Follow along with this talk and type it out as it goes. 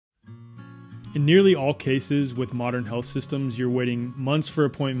In nearly all cases with modern health systems, you're waiting months for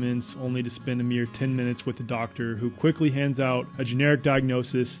appointments only to spend a mere 10 minutes with a doctor who quickly hands out a generic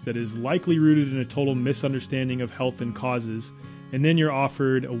diagnosis that is likely rooted in a total misunderstanding of health and causes, and then you're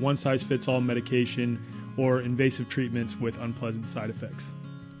offered a one-size-fits-all medication or invasive treatments with unpleasant side effects.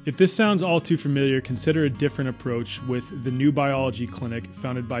 If this sounds all too familiar, consider a different approach with the New Biology Clinic,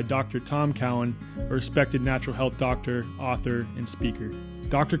 founded by Dr. Tom Klann, a respected natural health doctor, author, and speaker.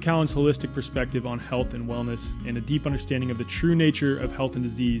 Dr. Kallann's holistic perspective on health and wellness and a deep understanding of the true nature of health and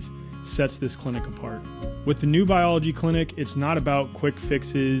disease sets this clinic apart. With the New Biology Clinic, it's not about quick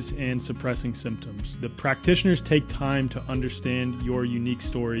fixes and suppressing symptoms. The practitioners take time to understand your unique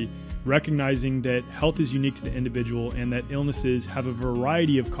story, recognizing that health is unique to the individual and that illnesses have a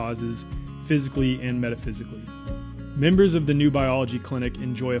variety of causes, physically and metaphysically. Members of the New Biology Clinic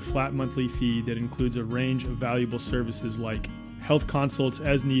enjoy a flat monthly fee that includes a range of valuable services like health consults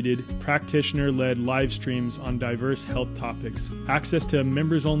as needed, practitioner-led live streams on diverse health topics, access to a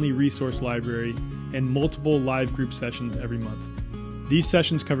members-only resource library, and multiple live group sessions every month. These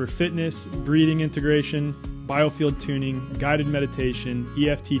sessions cover fitness, breathing integration, biofield tuning, guided meditation,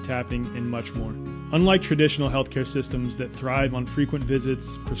 EFT tapping, and much more. Unlike traditional healthcare systems that thrive on frequent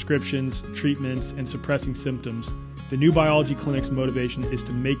visits, prescriptions, treatments, and suppressing symptoms, the New Biology Clinic's motivation is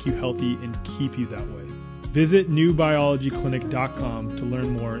to make you healthy and keep you that way. Visit newbiologyclinic.com to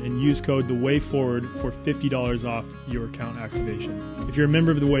learn more and use code THEWAYFORWARD for $50 off your account activation. If you're a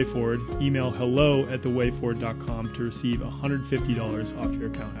member of The Way Forward, email hello@thewayforward.com to receive $150 off your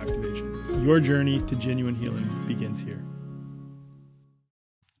account activation. Your journey to genuine healing begins here.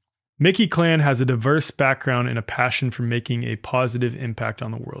 Miki Klann has a diverse background and a passion for making a positive impact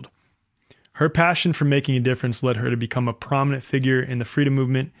on the world. Her passion for making a difference led her to become a prominent figure in the freedom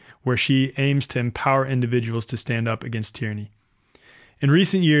movement, where she aims to empower individuals to stand up against tyranny. In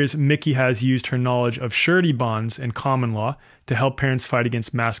recent years, Miki has used her knowledge of surety bonds and common law to help parents fight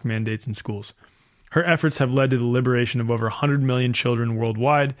against mask mandates in schools. Her efforts have led to the liberation of over 100 million children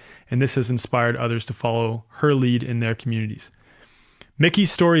worldwide, and this has inspired others to follow her lead in their communities.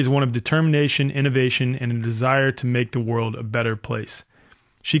 Miki's story is one of determination, innovation, and a desire to make the world a better place.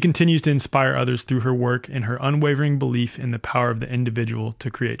 She continues to inspire others through her work and her unwavering belief in the power of the individual to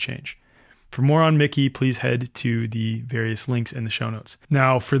create change. For more on Miki, please head to the various links in the show notes.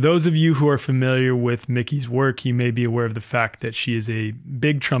 Now, for those of you who are familiar with Miki's work, you may be aware of the fact that she is a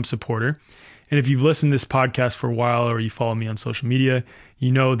big Trump supporter. And if you've listened to this podcast for a while or you follow me on social media,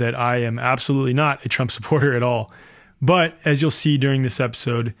 you know that I am absolutely not a Trump supporter at all. But as you'll see during this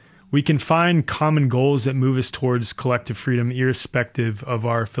episode, we can find common goals that move us towards collective freedom, irrespective of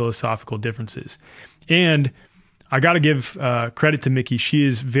our philosophical differences. And I got to give credit to Miki. She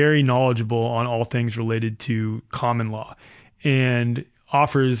is very knowledgeable on all things related to common law and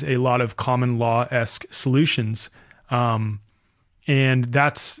offers a lot of common law-esque solutions. And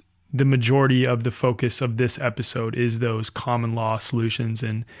that's the majority of the focus of this episode, is those common law solutions.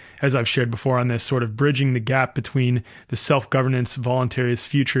 And as I've shared before on this, sort of bridging the gap between the self-governance voluntarist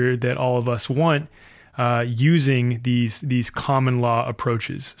future that all of us want, using these common law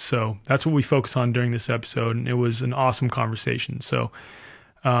approaches. So that's what we focus on during this episode. And it was an awesome conversation. So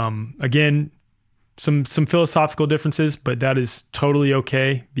again, some philosophical differences, but that is totally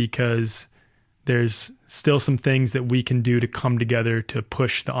okay, because there's still some things that we can do to come together to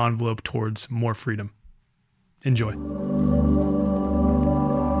push the envelope towards more freedom. Enjoy.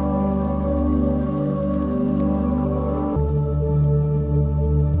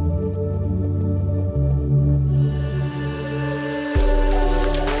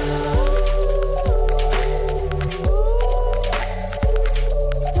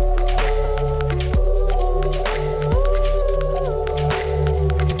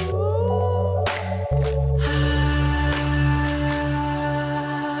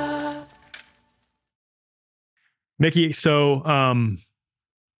 Miki, so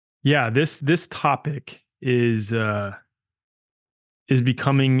this topic is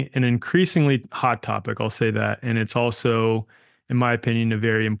becoming an increasingly hot topic, I'll say that. And it's also, in my opinion, a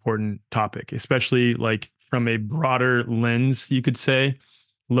very important topic, especially like from a broader lens, you could say,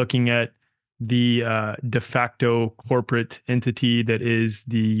 looking at the de facto corporate entity that is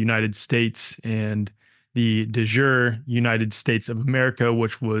the United States and the de jure United States of America,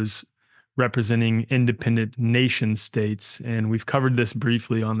 which was representing independent nation states. And we've covered this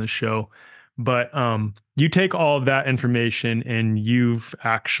briefly on the show, but you take all of that information and you've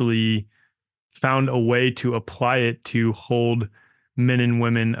actually found a way to apply it to hold men and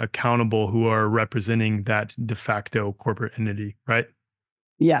women accountable who are representing that de facto corporate entity, right?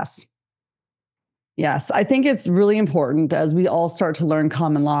 Yes. Yes, I think it's really important as we all start to learn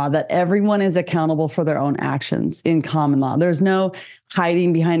common law that everyone is accountable for their own actions in common law. There's no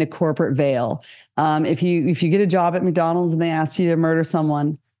hiding behind a corporate veil. If you get a job at McDonald's and they ask you to murder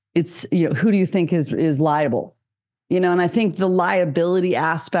someone, it's, who do you think is liable? And I think the liability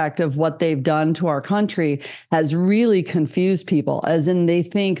aspect of what they've done to our country has really confused people, as in they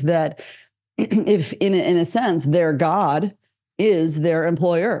think that if in a sense their God is their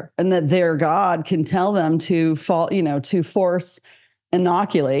employer and that their God can tell them to to force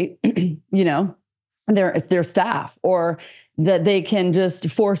inoculate, their staff, or that they can just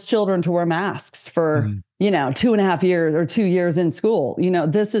force children to wear masks for, 2.5 years or 2 years in school.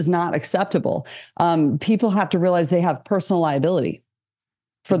 This is not acceptable. People have to realize they have personal liability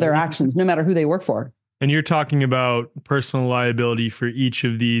for their actions, no matter who they work for. And you're talking about personal liability for each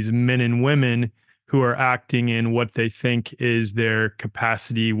of these men and women who are acting in what they think is their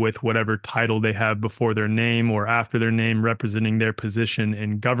capacity with whatever title they have before their name or after their name, representing their position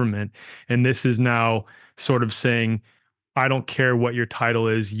in government. And this is now sort of saying, I don't care what your title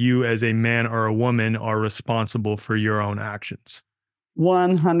is, you as a man or a woman are responsible for your own actions.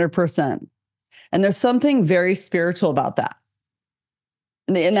 100%. And there's something very spiritual about that.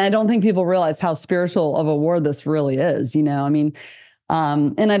 And I don't think people realize how spiritual of a war this really is. And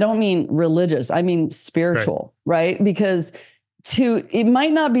I don't mean religious, I mean spiritual, right? Because it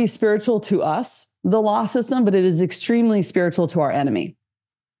might not be spiritual to us, the law system, but it is extremely spiritual to our enemy.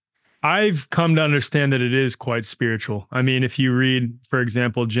 I've come to understand that it is quite spiritual. If you read, for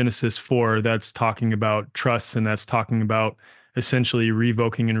example, Genesis 4, that's talking about trusts, and that's talking about essentially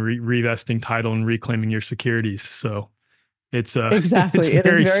revoking and revesting title and reclaiming your securities. So it's exactly. It's it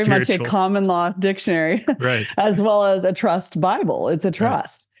is very spiritual. much a common law dictionary, right? As well as a trust Bible. It's a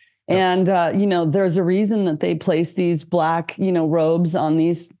trust. Right. And, there's a reason that they place these black, robes on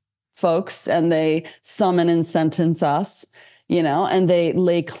these folks, and they summon and sentence us, and they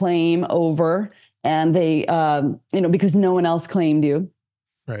lay claim over, and they, because no one else claimed you.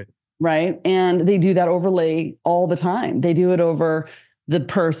 Right. Right. And they do that overlay all the time. They do it over the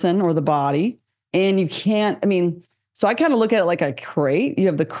person or the body. And you can't, so I kind of look at it like a crate. You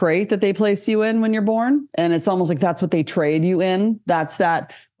have the crate that they place you in when you're born, and it's almost like that's what they trade you in. That's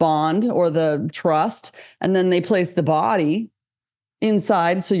that bond or the trust. And then they place the body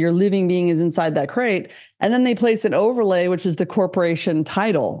inside. So your living being is inside that crate. And then they place an overlay, which is the corporation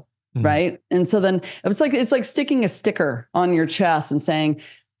title. Right. And so then it's like sticking a sticker on your chest and saying,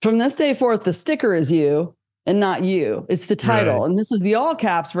 from this day forth, the sticker is you and not you. It's the title. Right. And this is the all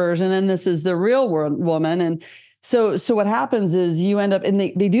caps version. And this is the real woman. And so what happens is you end up, and they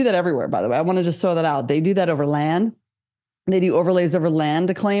do that everywhere, by the way. I want to just throw that out. They do that over land. They do overlays over land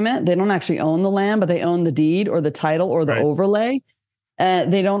to claim it. They don't actually own the land, but they own the deed or the title or the overlay.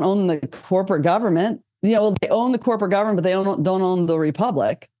 They don't own the corporate government. They own the corporate government, but they don't own the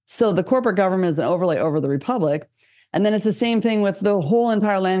republic. So the corporate government is an overlay over the republic. And then it's the same thing with the whole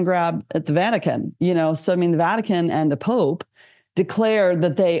entire land grab at the Vatican. So the Vatican and the Pope declared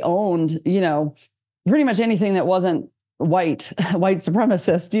that they owned, pretty much anything that wasn't white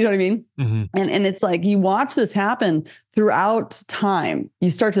supremacist. Do you know what I mean? Mm-hmm. And it's like, you watch this happen throughout time. You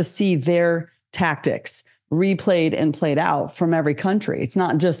start to see their tactics replayed and played out from every country. It's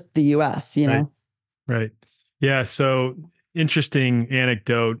not just the US, know? Right. Yeah. So interesting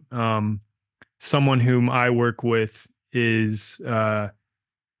anecdote. Someone whom I work with was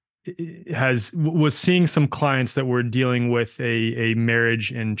seeing some clients that were dealing with a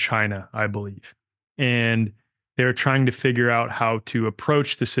marriage in China, I believe. And they're trying to figure out how to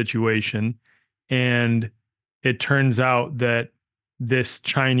approach the situation. And it turns out that this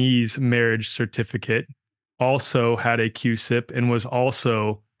Chinese marriage certificate also had a QSIP and was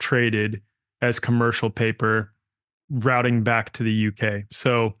also traded as commercial paper routing back to the UK.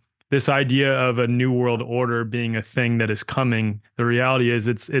 So this idea of a new world order being a thing that is coming, the reality is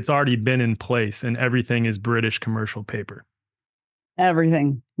it's already been in place, and everything is British commercial paper.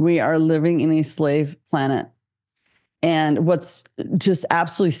 Everything. We are living in a slave planet. And what's just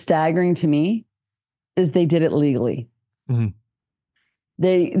absolutely staggering to me is they did it legally. Mm-hmm.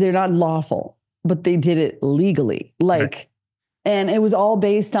 They're not lawful, but they did it legally. And it was all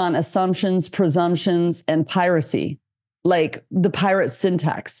based on assumptions, presumptions, and piracy, like the pirate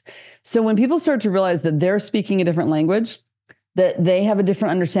syntax. So when people start to realize that they're speaking a different language, that they have a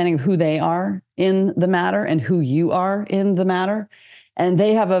different understanding of who they are in the matter and who you are in the matter, and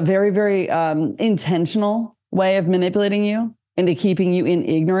they have a very, very intentional way of manipulating you into keeping you in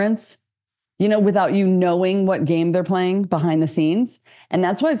ignorance, without you knowing what game they're playing behind the scenes. And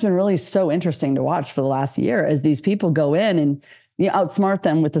that's why it's been really so interesting to watch for the last year as these people go in and, You outsmart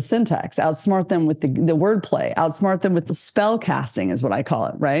them with the syntax, outsmart them with the wordplay, outsmart them with the spell casting is what I call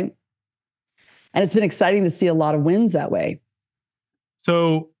it, right? And it's been exciting to see a lot of wins that way.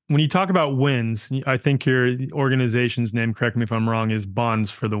 So when you talk about wins, I think your organization's name, correct me if I'm wrong, is Bonds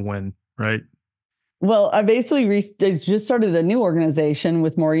for the Win, right? Well, I basically just started a new organization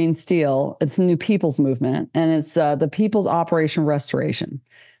with Maureen Steele. It's a new people's movement, and it's the People's Operation Restoration.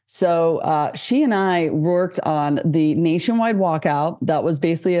 So she and I worked on the nationwide walkout. That was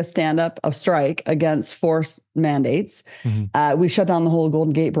basically a stand-up, a strike against force mandates. We shut down the whole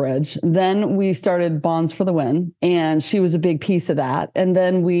Golden Gate Bridge. Then we started Bonds for the Win, and she was a big piece of that. And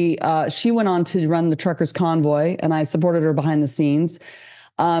then she went on to run the truckers convoy, and I supported her behind the scenes.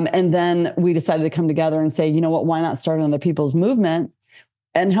 And then we decided to come together and say, you know what, why not start another people's movement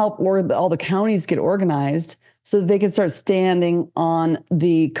and help all the counties get organized so that they can start standing on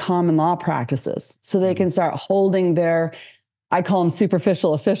the common law practices, so they can start holding their, I call them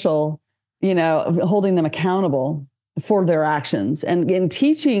superficial official, holding them accountable for their actions, and in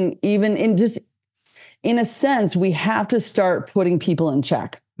teaching, even in a sense, we have to start putting people in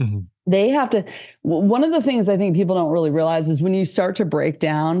check. They have to. One of the things I think people don't really realize is when you start to break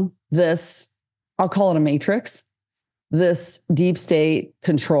down this, I'll call it a matrix, this deep state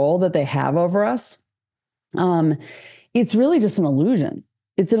control that they have over us. It's really just an illusion.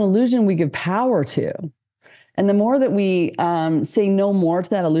 It's an illusion we give power to. And the more that we say no more to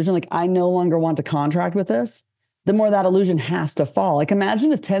that illusion, like I no longer want to contract with this, the more that illusion has to fall. Like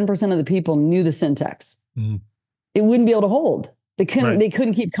imagine if 10% of the people knew the syntax. It wouldn't be able to hold. They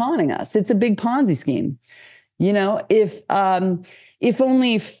couldn't keep conning us. It's a big Ponzi scheme. If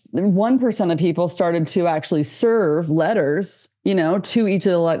only 1% of people started to actually serve letters, to each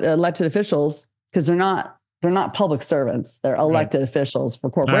of the elected officials, because they're not public servants. They're elected officials for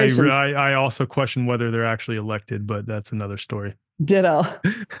corporations. I also question whether they're actually elected, but that's another story. Ditto,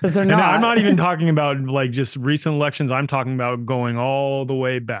 because they're not. And I'm not even talking about like just recent elections. I'm talking about going all the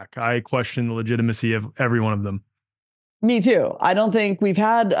way back. I question the legitimacy of every one of them. Me too. I don't think we've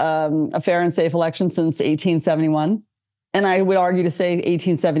had a fair and safe election since 1871. And I would argue to say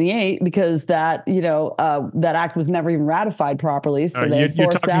 1878 because that act was never even ratified properly. So you're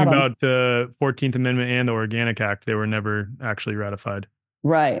talking about the 14th Amendment and the Organic Act. They were never actually ratified.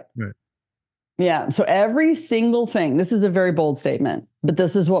 Right. Yeah. So every single thing, this is a very bold statement, but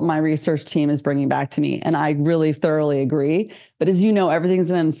this is what my research team is bringing back to me. And I really thoroughly agree. But as you know, everything's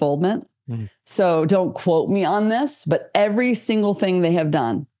an unfoldment. So don't quote me on this, but every single thing they have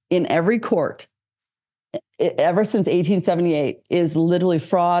done in every court ever since 1878 is literally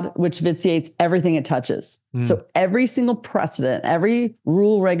fraud, which vitiates everything it touches. So every single precedent, every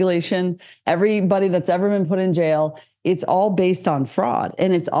rule, regulation, everybody that's ever been put in jail, it's all based on fraud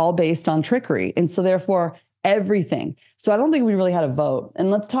and it's all based on trickery. And so therefore everything. So I don't think we really had a vote.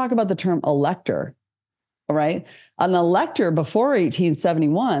 And let's talk about the term elector. All right. An elector before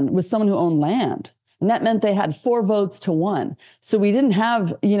 1871 was someone who owned land. And that meant they had 4 votes to 1. So we didn't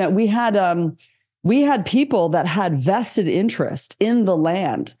have, we had people that had vested interest in the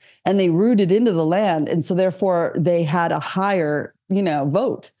land and they rooted into the land. And so therefore they had a higher,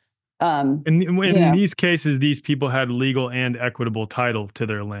 vote. In these cases, these people had legal and equitable title to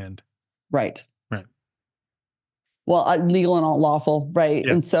their land. Right. Well, legal and all lawful, right?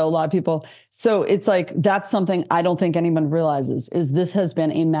 Yeah. And so a lot of people, so it's like, that's something I don't think anyone realizes is this has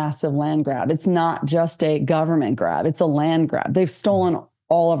been a massive land grab. It's not just a government grab. It's a land grab. They've stolen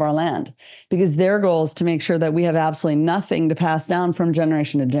all of our land because their goal is to make sure that we have absolutely nothing to pass down from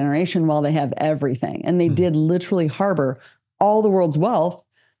generation to generation while they have everything. And they did literally harbor all the world's wealth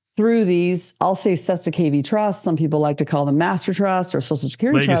through these, I'll say Cesta KV trusts. Some people like to call them master trust or social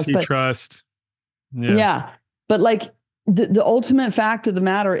security legacy trust. Trust. Yeah. But like the ultimate fact of the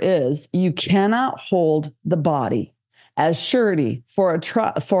matter is you cannot hold the body as surety for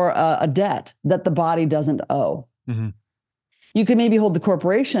a debt that the body doesn't owe. You can maybe hold the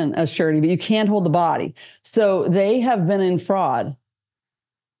corporation as surety, but you can't hold the body. So they have been in fraud,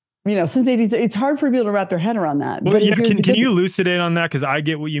 since 80s. It's hard for people to wrap their head around that. Well, but yeah, can you elucidate on that? Because I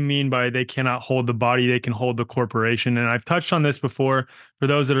get what you mean by they cannot hold the body, they can hold the corporation. And I've touched on this before. For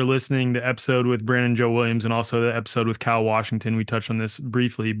those that are listening, the episode with Brandon Joe Williams and also the episode with Cal Washington, we touched on this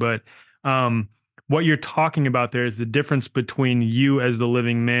briefly. But what you're talking about there is the difference between you as the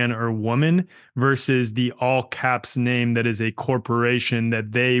living man or woman versus the all caps name that is a corporation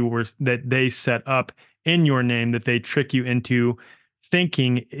that they set up in your name, that they trick you into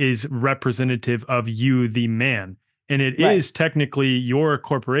thinking is representative of you, the man. And it is technically your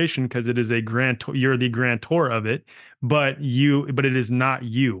corporation because it is a grantor, you're the grantor of it, but it is not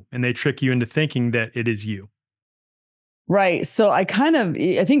you. And they trick you into thinking that it is you. Right. So I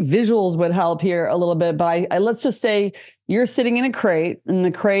think visuals would help here a little bit, but I let's just say you're sitting in a crate, and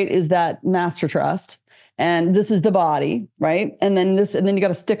the crate is that master trust. And this is the body, right? And then you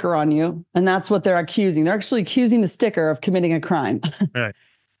got a sticker on you, and that's what they're accusing. They're actually accusing the sticker of committing a crime. Right.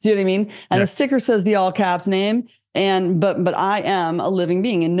 Do you know what I mean? And yeah. The sticker says the all caps name, but I am a living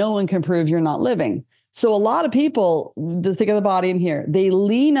being, and no one can prove you're not living. So a lot of people, think of the body in here, they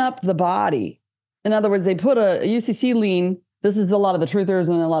lean up the body. In other words, they put a UCC lean. This is a lot of the truthers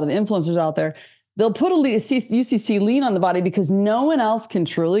and a lot of the influencers out there. They'll put a UCC lean on the body because no one else can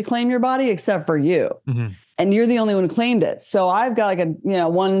truly claim your body except for you. Mm-hmm. And you're the only one who claimed it. So I've got like a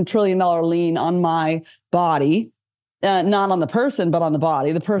 $1 trillion lien on my body, not on the person, but on the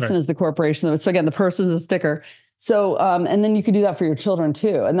body. The person is the corporation. So again, the person is a sticker. So, and then you could do that for your children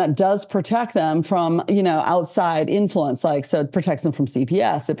too. And that does protect them from, outside influence. So it protects them from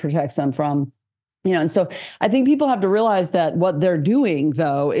CPS. It protects them from, and so I think people have to realize that what they're doing,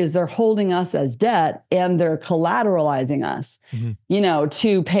 though, is they're holding us as debt, and they're collateralizing us,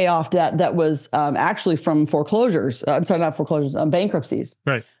 to pay off debt that was actually from foreclosures. I'm sorry, not foreclosures, bankruptcies.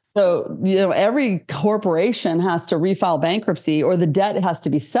 Right. So, every corporation has to refile bankruptcy, or the debt has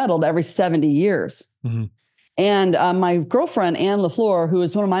to be settled every 70 years. Mm-hmm. And my girlfriend, Anne LaFleur, who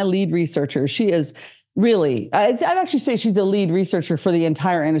is one of my lead researchers, she is really, I'd actually say she's a lead researcher for the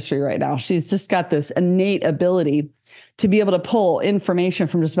entire industry right now. She's just got this innate ability to be able to pull information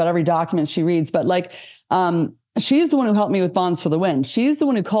from just about every document she reads. But she's the one who helped me with Bonds for the Win. She's the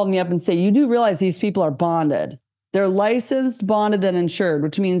one who called me up and said, you do realize these people are bonded. They're licensed, bonded, and insured,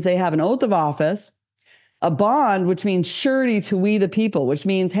 which means they have an oath of office, a bond, which means surety to we the people, which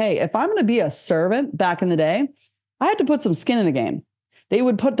means, hey, if I'm going to be a servant back in the day, I had to put some skin in the game. They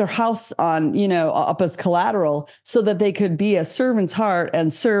would put their house on, up as collateral so that they could be a servant's heart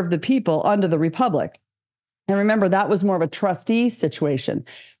and serve the people under the republic. And remember, that was more of a trustee situation.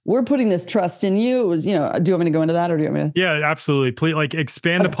 We're putting this trust in you. It was, do you want me to go into that, or do you want me to? Yeah, absolutely. Please,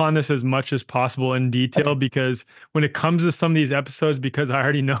 expand upon this as much as possible in detail, because when it comes to some of these episodes, because I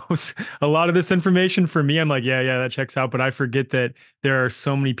already know a lot of this information, for me, I'm like, yeah, that checks out. But I forget that there are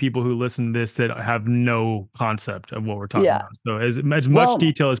so many people who listen to this that have no concept of what we're talking about. So as much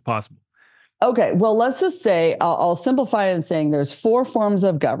detail as possible. Okay. Well, let's just say, I'll simplify it in saying there's 4 forms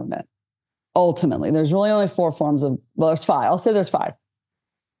of government. Ultimately, there's really only 4 forms of, there's 5. I'll say there's 5.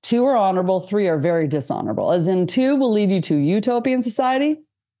 2 are honorable, 3 are very dishonorable. As in, 2 will lead you to utopian society,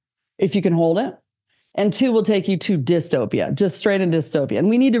 if you can hold it. And 2 will take you to dystopia, just straight into dystopia. And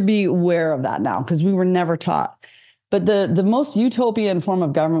we need to be aware of that now, because we were never taught. But the most utopian form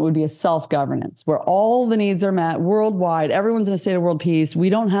of government would be a self-governance, where all the needs are met worldwide. Everyone's in a state of world peace. We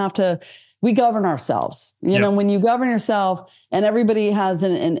don't have to, we govern ourselves. You know, when you govern yourself and everybody has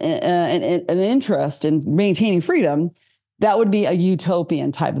an interest in maintaining freedom, that would be a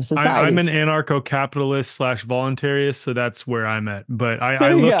utopian type of society. I'm an anarcho-capitalist / voluntarist, so that's where I'm at. But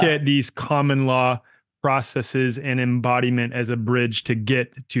I look at these common law processes and embodiment as a bridge to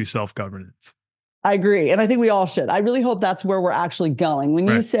get to self-governance. I agree. And I think we all should. I really hope that's where we're actually going. When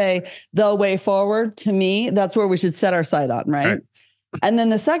you say the way forward, to me, that's where we should set our sight on, right? And then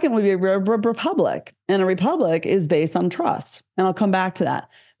the second would be a republic. And a republic is based on trust. And I'll come back to that.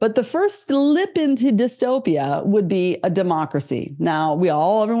 But the first slip into dystopia would be a democracy. Now,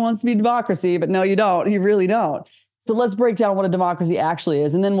 everyone wants to be democracy, but no, you don't. You really don't. So let's break down what a democracy actually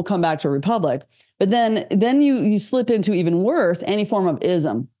is, and then we'll come back to a republic. But then you slip into, even worse, any form of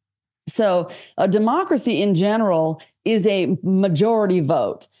ism. So a democracy in general is a majority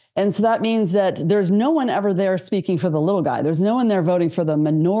vote. And so that means that there's no one ever there speaking for the little guy. There's no one there voting for the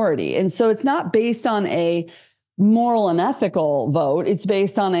minority. And so it's not based on a moral and ethical vote. It's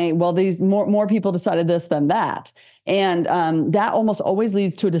based on these more people decided this than that. And that almost always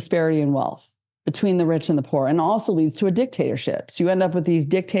leads to a disparity in wealth between the rich and the poor, and also leads to a dictatorship. So you end up with these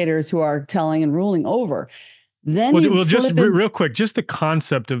dictators who are telling and ruling over. Then just real quick, just the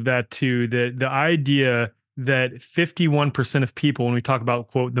concept of that too, the idea that 51% of people, when we talk about,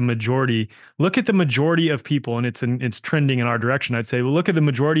 quote, the majority, look at the majority of people, and it's trending in our direction. I'd say, well, look at the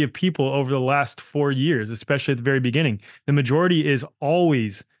majority of people over the last 4 years, especially at the very beginning. The majority is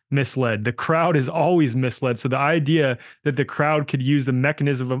always misled. The crowd is always misled. So the idea that the crowd could use the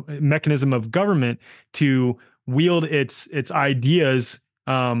mechanism of government to wield its ideas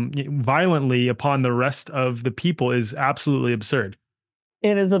violently upon the rest of the people is absolutely absurd.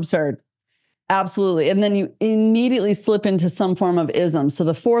 It is absurd. Absolutely. And then you immediately slip into some form of ism. So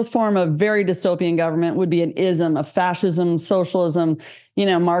the 4th form of very dystopian government would be an ism of fascism, socialism,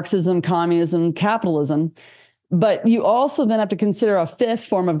 Marxism, communism, capitalism. But you also then have to consider a fifth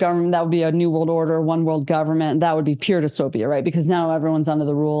form of government. That would be a new world order, one world government. That would be pure dystopia, right? Because now everyone's under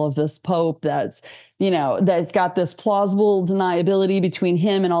the rule of this pope that's, that's got this plausible deniability between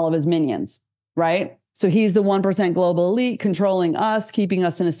him and all of his minions, right? So he's the 1% global elite controlling us, keeping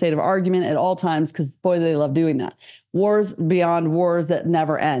us in a state of argument at all times, because boy, they love doing that. Wars beyond wars that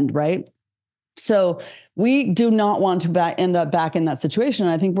never end, right? So we do not want to end up back in that situation.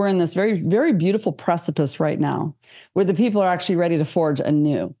 And I think we're in this very, very beautiful precipice right now where the people are actually ready to forge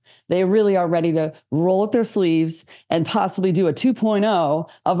anew. They really are ready to roll up their sleeves and possibly do a 2.0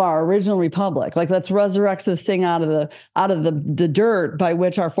 of our original republic. Like, let's resurrect this thing out of the dirt by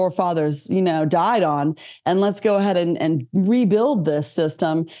which our forefathers, died on. And let's go ahead and rebuild this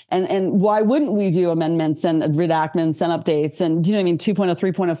system. And why wouldn't we do amendments and redactments and updates and, 2.0,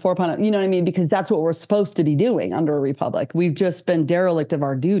 3.0, 4.0, you know what I mean? Because that's what we're supposed to be doing under a republic. We've just been derelict of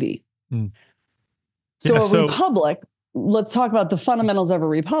our duty. Mm. So republic, let's talk about the fundamentals of a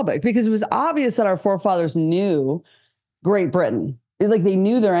republic, because it was obvious that our forefathers knew Great Britain. Like, they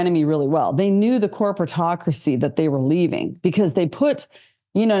knew their enemy really well. They knew the corporatocracy that they were leaving, because they put,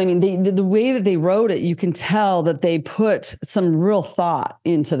 the way that they wrote it, you can tell that they put some real thought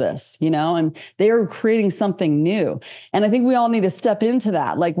into this, and they are creating something new. And I think we all need to step into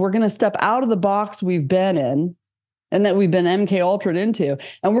that. Like, we're going to step out of the box we've been in and that we've been MK Ultra'd into,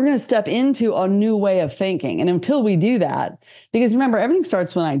 and we're going to step into a new way of thinking. And until we do that, because remember, everything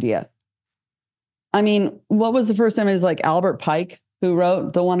starts with an idea. I mean, what was the first time? It was like Albert Pike, who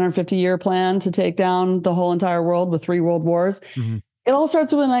wrote the 150-year plan to take down the whole entire world with 3 world wars. Mm-hmm. It all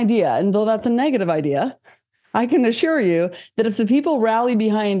starts with an idea. And though that's a negative idea, I can assure you that if the people rally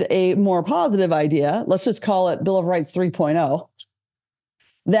behind a more positive idea, let's just call it Bill of Rights 3.0,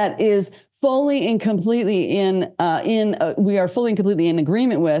 that is fully and completely we are fully and completely in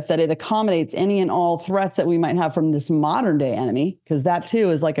agreement with, that it accommodates any and all threats that we might have from this modern day enemy, because that too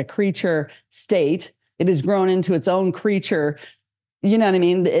is like a creature state. It has grown into its own creature. You know what I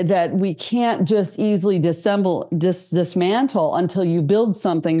mean? That we can't just easily dismantle until you build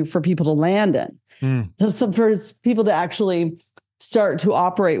something for people to land in. So for people to actually start to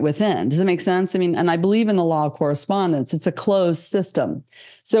operate within. Does that make sense? I mean, and I believe in the law of correspondence. It's a closed system.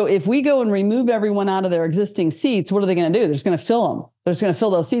 So if we go and remove everyone out of their existing seats, what are they going to do? They're just going to fill them. They're just going to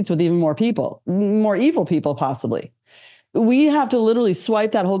fill those seats with even more people, more evil people, possibly. We have to literally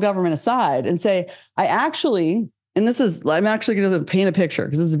swipe that whole government aside and say, I'm actually going to paint a picture,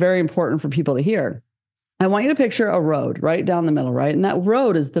 because this is very important for people to hear. I want you to picture a road right down the middle, right? And that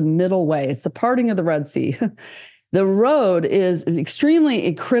road is the middle way. It's the parting of the Red Sea. The road is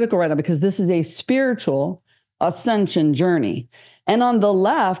extremely critical right now, because this is a spiritual ascension journey. And on the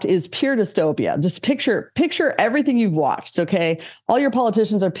left is pure dystopia. Just picture everything you've watched, okay? All your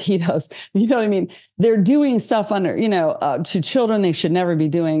politicians are pedos. You know what I mean? They're doing stuff under, to children they should never be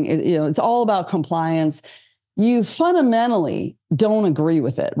doing. It's all about compliance. You fundamentally don't agree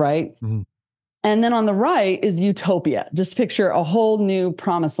with it, right? Mm-hmm. And then on the right is utopia. Just picture a whole new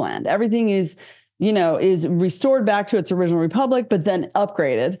promised land. Everything is restored back to its original republic, but then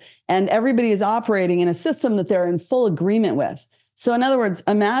upgraded. And everybody is operating in a system that they're in full agreement with. So in other words,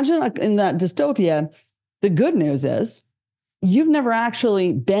 imagine in that dystopia, the good news is you've never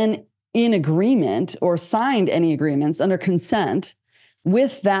actually been in agreement or signed any agreements under consent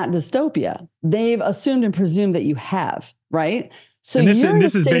with that dystopia. They've assumed and presumed that you have, right? So and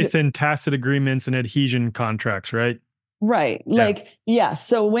this is based in tacit agreements and adhesion contracts, right? Right. Like, yes.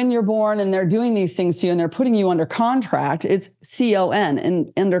 So when you're born and they're doing these things to you and they're putting you under contract, it's CON.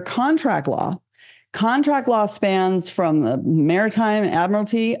 And under contract law spans from the maritime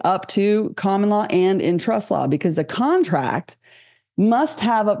admiralty up to common law and in trust law, because a contract must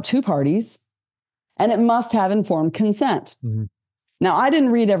have up 2 parties and it must have informed consent. Mm-hmm. Now, I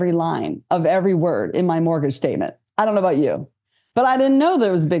didn't read every line of every word in my mortgage statement. I don't know about you, but I didn't know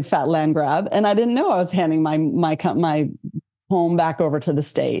there was a big fat land grab, and I didn't know I was handing my home back over to the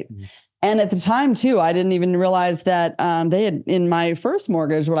state. Mm-hmm. And at the time, too, I didn't even realize that they had, in my first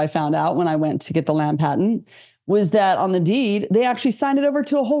mortgage, what I found out when I went to get the land patent was that on the deed, they actually signed it over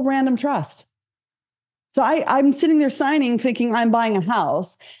to a whole random trust. So I'm sitting there signing, thinking I'm buying a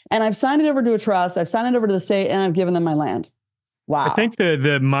house, and I've signed it over to a trust, I've signed it over to the state, and I've given them my land. Wow. I think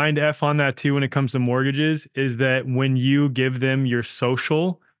the mind F on that too, when it comes to mortgages, is that when you give them your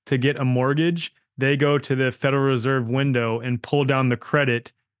social to get a mortgage, they go to the Federal Reserve window and pull down the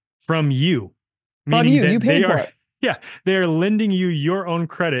credit from you. From you, you paid for it. Yeah, they're lending you your own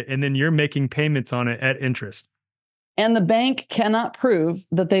credit, and then you're making payments on it at interest. And the bank cannot prove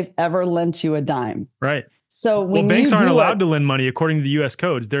that they've ever lent you a dime. Right. So Well, when banks you aren't do allowed to lend money according to the US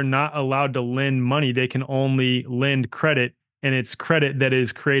codes. They're not allowed to lend money. They can only lend credit, and it's credit that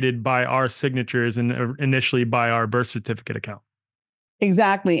is created by our signatures and initially by our birth certificate account.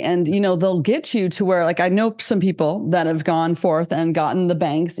 exactly. And, you know, they'll get you to where, like, I know some people that have gone forth and gotten the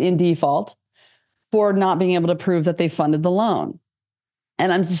banks in default for not being able to prove that they funded the loan.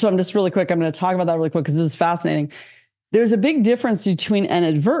 And I'm just really quick. I'm going to talk about that really quick because this is fascinating. There's a big difference between an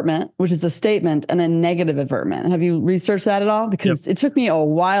advertment, which is a statement, and a negative advertment. Have you researched that at all? Because It took me a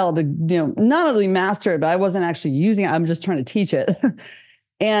while to, not only master it, but I wasn't actually using it. I'm just trying to teach it.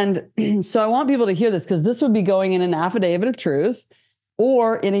 And so I want people to hear this because this would be going in an affidavit of truth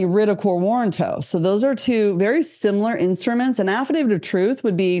or in a writ of quo warranto. So those are two very similar instruments. An affidavit of truth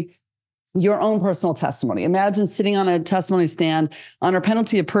would be your own personal testimony. Imagine sitting on a testimony stand under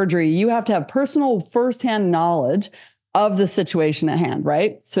penalty of perjury. You have to have personal firsthand knowledge of the situation at hand,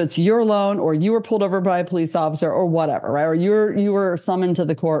 right? So it's your loan, or you were pulled over by a police officer, or whatever, right? Or you were summoned to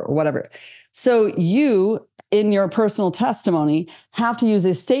the court, or whatever. So you, in your personal testimony, have to use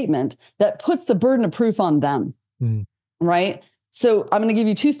a statement that puts the burden of proof on them, right? So I'm going to give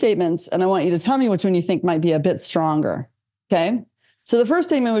you two statements, and I want you to tell me which one you think might be a bit stronger, okay? So the first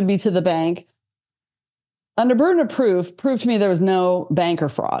statement would be to the bank, under burden of proof, prove to me there was no banker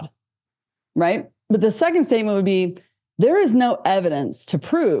fraud, right? But the second statement would be, there is no evidence to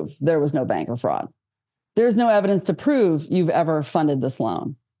prove there was no banker fraud. There's no evidence to prove you've ever funded this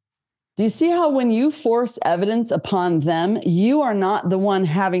loan. Do you see how when you force evidence upon them, you are not the one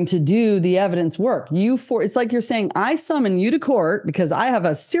having to do the evidence work? It's like you're saying, I summon you to court because I have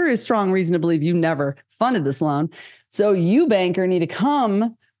a serious, strong reason to believe you never funded this loan. So you, banker, need to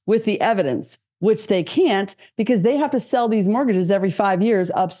come with the evidence, which they can't because they have to sell these mortgages every 5 years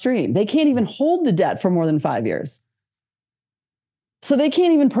upstream. They can't even hold the debt for more than 5 years. So they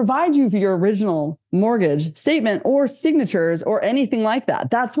can't even provide you for your original mortgage statement or signatures or anything like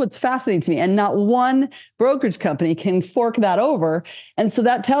that. That's what's fascinating to me. And not one brokerage company can fork that over. And so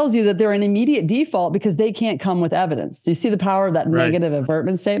that tells you that they're in immediate default because they can't come with evidence. Do you see the power of that negative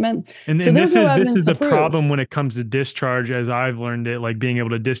advertment statement? And, so and this is the problem when it comes to discharge, as I've learned it, like being able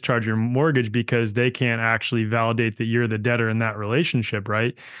to discharge your mortgage because they can't actually validate that you're the debtor in that relationship,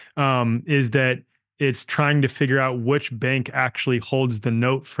 right? Is that it's trying to figure out which bank actually holds the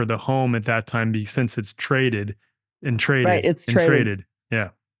note for the home at that time, since it's traded. Right, it's traded. Yeah.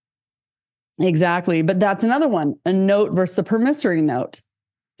 Exactly. But that's another one, a note versus a promissory note.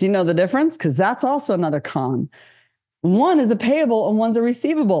 Do you know the difference? Because that's also another con. One is a payable and one's a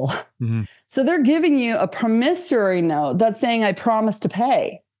receivable. Mm-hmm. So they're giving you a promissory note that's saying, I promise to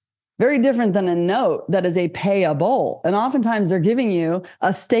pay. Very different than a note that is a payable. And oftentimes they're giving you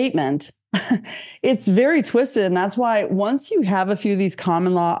a statement. It's very twisted. And that's why once you have a few of these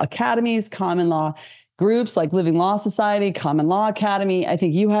common law academies, common law groups like Living Law Society, Common Law Academy. I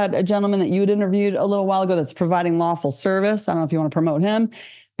think you had a gentleman that you had interviewed a little while ago that's providing lawful service. I don't know if you want to promote him.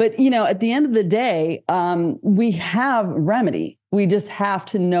 But, at the end of the day, we have remedy. We just have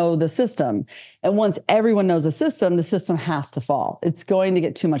to know the system. And once everyone knows the system has to fall. It's going to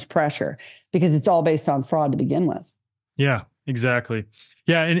get too much pressure because it's all based on fraud to begin with. Yeah, exactly.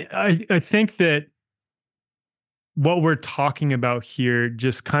 Yeah. And I think that what we're talking about here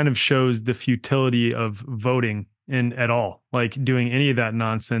just kind of shows the futility of voting at all, like doing any of that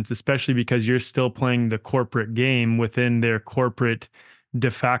nonsense, especially because you're still playing the corporate game within their corporate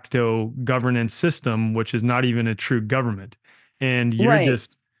de facto governance system, which is not even a true government. And you're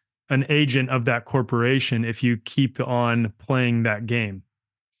just an agent of that corporation if you keep on playing that game.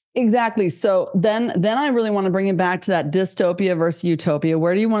 Exactly. So then I really want to bring it back to that dystopia versus utopia.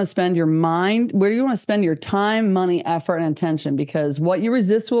 Where do you want to spend your mind? Where do you want to spend your time, money, effort, and attention? Because what you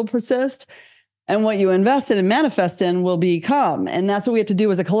resist will persist, and what you invest in and manifest in will become. And that's what we have to do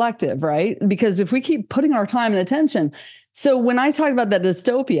as a collective, right? Because if we keep putting our time and attention. So when I talk about that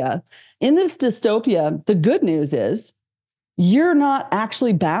dystopia, in this dystopia, the good news is you're not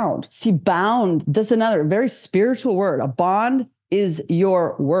actually bound. See, bound, that's another very spiritual word. A bond is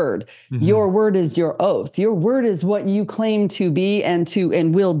your word. Mm-hmm. Your word is your oath. Your word is what you claim to be and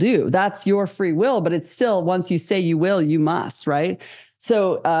will do. That's your free will, but it's still, once you say you will, you must, right?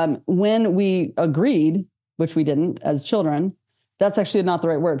 So when we agreed, which we didn't as children, that's actually not the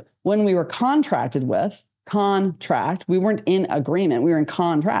right word. When we were contracted with, we weren't in agreement, we were in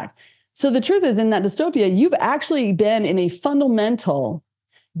contract. So the truth is, in that dystopia, you've actually been in a fundamental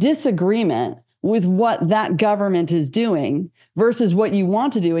disagreement with what that government is doing versus what you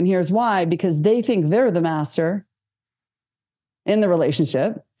want to do. And here's why: because they think they're the master in the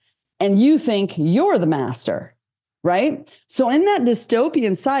relationship, and you think you're the master. right? So in that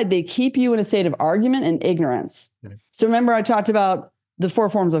dystopian side, they keep you in a state of argument and ignorance. Right. So remember I talked about the 4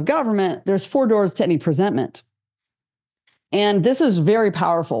 forms of government. There's 4 doors to any presentment. And this is very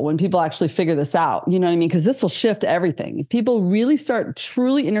powerful when people actually figure this out. You know what I mean? Because this will shift everything. If people really start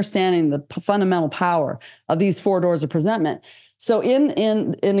truly understanding the fundamental power of these 4 doors of presentment. So in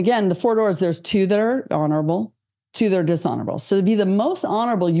again, the 4 doors, there's 2 that are honorable, 2 that are dishonorable. So to be the most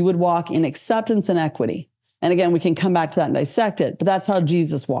honorable, you would walk in acceptance and equity. And again, we can come back to that and dissect it, but that's how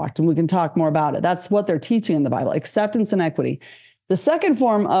Jesus walked, and we can talk more about it. That's what they're teaching in the Bible, acceptance and equity. The second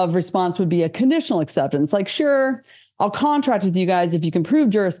form of response would be a conditional acceptance. Like, sure, I'll contract with you guys if you can prove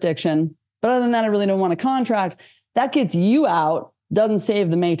jurisdiction, but other than that, I really don't want to contract. That gets you out, doesn't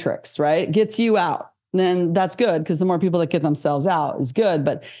save the matrix, right? Gets you out. Then that's good, because the more people that get themselves out is good.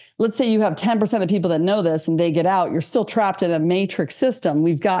 But let's say you have 10% of people that know this and they get out, you're still trapped in a matrix system.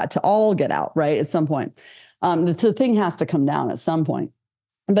 We've got to all get out, right? At some point. The thing has to come down at some point.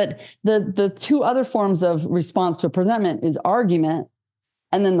 But the 2 other forms of response to a presentment is argument.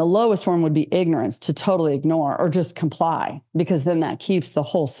 And then the lowest form would be ignorance, to totally ignore or just comply, because then that keeps the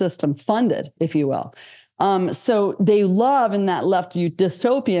whole system funded, if you will. So they love in that left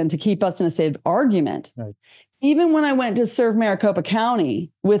dystopian to keep us in a state of argument. Right. Even when I went to serve Maricopa County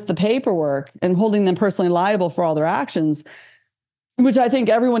with the paperwork and holding them personally liable for all their actions, which I think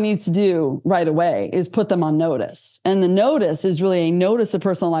everyone needs to do right away, is put them on notice. And the notice is really a notice of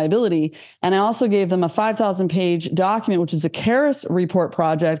personal liability. And I also gave them a 5,000-page document, which is a CARIS report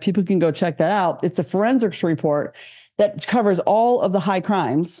project. People can go check that out. It's a forensics report that covers all of the high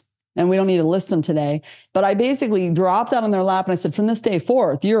crimes. And we don't need to list them today. But I basically dropped that on their lap and I said, from this day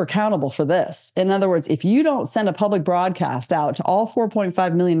forth, you're accountable for this. In other words, if you don't send a public broadcast out to all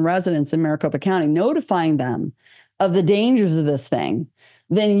 4.5 million residents in Maricopa County, notifying them of the dangers of this thing,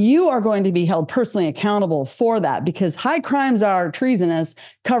 then you are going to be held personally accountable for that, because high crimes are treasonous.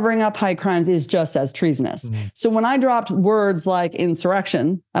 Covering up high crimes is just as treasonous. Mm-hmm. So when I dropped words like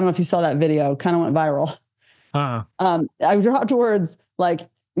insurrection, I don't know if you saw that video, kind of went viral. I dropped words like,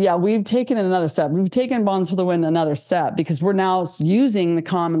 yeah, we've taken it another step. We've taken bonds for the win another step, because we're now using the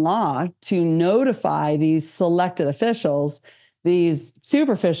common law to notify these selected officials, these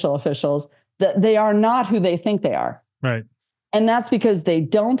superficial officials, that they are not who they think they are. Right. And that's because they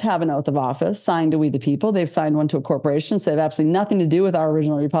don't have an oath of office signed to we the people. They've signed one to a corporation, so they have absolutely nothing to do with our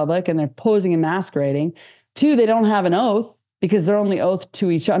original republic, and they're posing and masquerading. 2, they don't have an oath, because they're only oath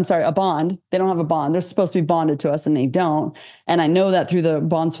to each, a bond. They don't have a bond. They're supposed to be bonded to us, and they don't. And I know that through the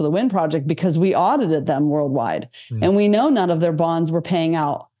Bonds for the Win project, because we audited them worldwide. Mm. And we know none of their bonds were paying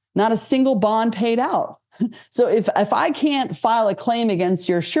out. Not a single bond paid out. So if I can't file a claim against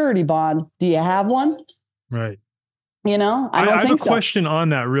your surety bond, do you have one? Right. You know, I don't think so. I have a question on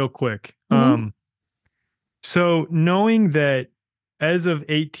that real quick. Mm-hmm. So knowing that as of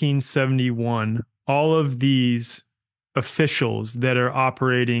 1871, all of these officials that are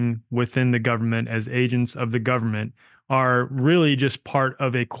operating within the government as agents of the government are really just part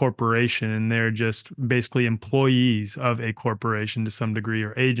of a corporation, and they're just basically employees of a corporation to some degree,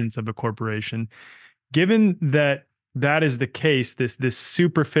 or agents of a corporation. Given that that is the case, this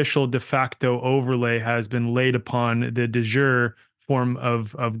superficial de facto overlay has been laid upon the de jure form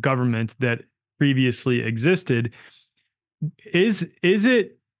of government that previously existed. Is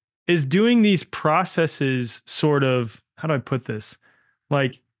doing these processes sort of, how do I put this?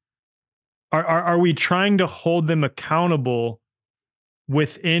 Like, are we trying to hold them accountable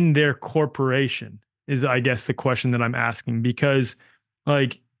within their corporation? Is, I guess, the question that I'm asking, because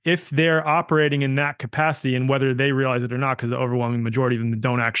like, if they're operating in that capacity, and whether they realize it or not, because the overwhelming majority of them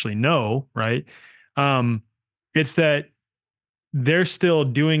don't actually know, right? It's that they're still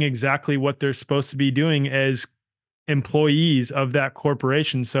doing exactly what they're supposed to be doing as employees of that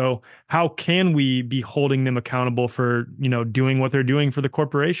corporation. So how can we be holding them accountable for, doing what they're doing for the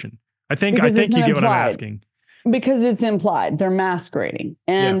corporation? I think you get what I'm asking. Because it's implied. They're masquerading.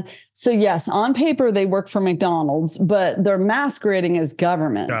 And so, yes, on paper, they work for McDonald's, but they're masquerading as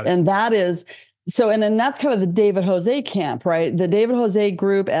government. And that is, so, and then that's kind of the David Jose camp, right? The David Jose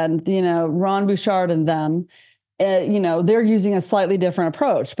group and, Ron Bouchard and them, they're using a slightly different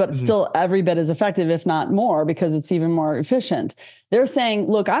approach, but still every bit as effective, if not more, because it's even more efficient. They're saying,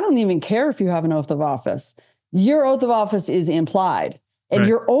 look, I don't even care if you have an oath of office. Your oath of office is implied. And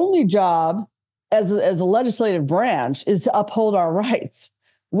your only job as a legislative branch is to uphold our rights,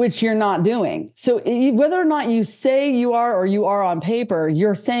 which you're not doing. So whether or not you say you are or you are on paper,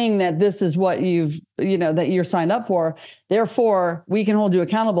 you're saying that this is what that you're signed up for. Therefore, we can hold you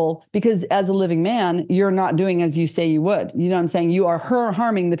accountable, because as a living man, you're not doing as you say you would. You know what I'm saying? You are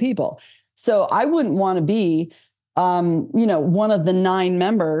harming the people. So I wouldn't want to be one of the 9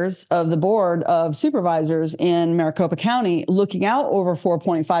 members of the board of supervisors in Maricopa County looking out over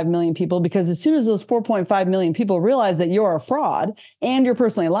 4.5 million people, because as soon as those 4.5 million people realize that you're a fraud and you're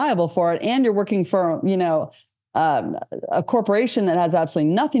personally liable for it, and you're working for, a corporation that has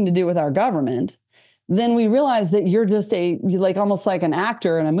absolutely nothing to do with our government, then we realize that you're just almost like an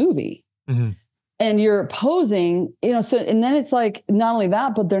actor in a movie. Mm-hmm. And you're posing, and then it's like, not only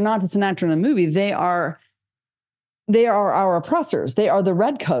that, but they're not just an actor in a movie. They are our oppressors. They are the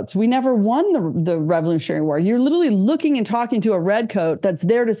redcoats. We never won the Revolutionary War. You're literally looking and talking to a redcoat that's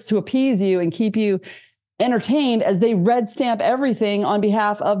there to appease you and keep you entertained as they red stamp everything on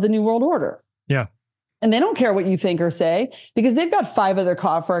behalf of the New World Order. Yeah. And they don't care what you think or say, because they've got 5 other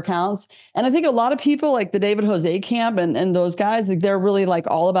coffer accounts. And I think a lot of people like the David Jose camp and those guys, like, they're really like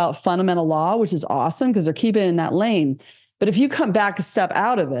all about fundamental law, which is awesome because they're keeping it in that lane. But if you come back a step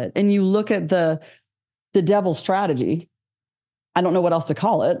out of it and you look at the devil's strategy, I don't know what else to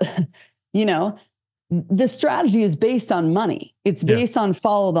call it. The strategy is based on money. It's based on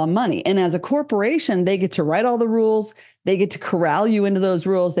follow the money. And as a corporation, they get to write all the rules. They get to corral you into those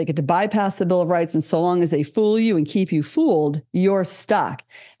rules. They get to bypass the Bill of Rights. And so long as they fool you and keep you fooled, you're stuck.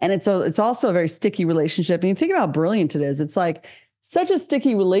 And it's also a very sticky relationship. And you think about how brilliant it is. It's like such a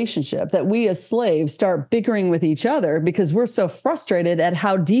sticky relationship that we as slaves start bickering with each other because we're so frustrated at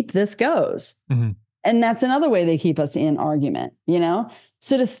how deep this goes. Mm-hmm. And that's another way they keep us in argument,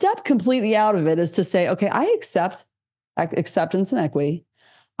 So to step completely out of it is to say, okay, I accept acceptance and equity.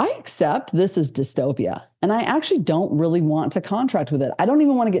 I accept this is dystopia, and I actually don't really want to contract with it. I don't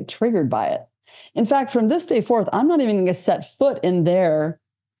even want to get triggered by it. In fact, from this day forth, I'm not even going to set foot in their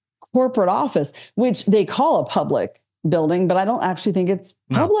corporate office, which they call a public building, but I don't actually think it's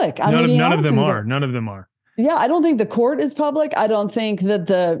public. None of them are. Yeah, I don't think the court is public. I don't think that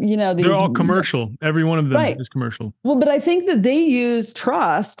they're all commercial. Every one of them is commercial. Well, but I think that they use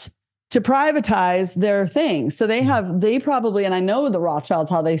trust to privatize their things. So they probably, and I know the Rothschilds,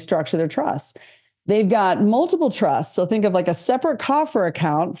 how they structure their trusts. They've got multiple trusts. So think of like a separate coffer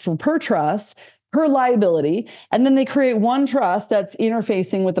account per trust, per liability. And then they create one trust that's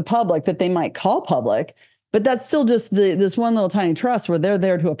interfacing with the public that they might call public. But that's still just this one little tiny trust where they're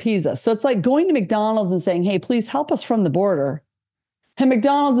there to appease us. So it's like going to McDonald's and saying, hey, please help us from the border. And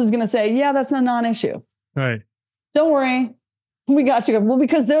McDonald's is going to say, yeah, that's a non-issue. Right. Don't worry. We got you. Well,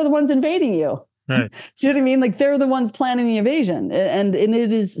 because they're the ones invading you. Right. Do you know what I mean? Like, they're the ones planning the invasion. And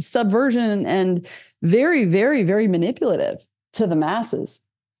it is subversion and very, very, very manipulative to the masses.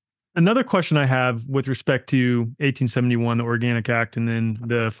 Another question I have with respect to 1871, the Organic Act, and then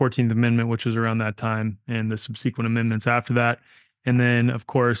the 14th Amendment, which was around that time, and the subsequent amendments after that. And then, of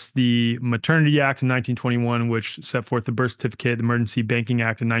course, the Maternity Act in 1921, which set forth the birth certificate, the Emergency Banking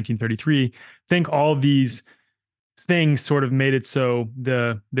Act in 1933. I think all of these things sort of made it so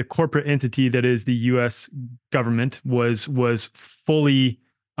the corporate entity that is the U.S. government was fully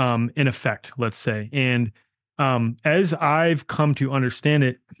in effect, let's say. And as I've come to understand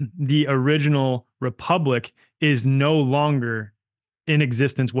it, the original republic is no longer in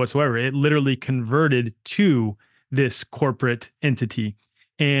existence whatsoever. It literally converted to this corporate entity.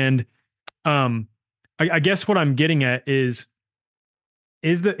 And I guess what I'm getting at is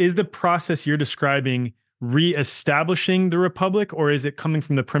the process you're describing reestablishing the republic, or is it coming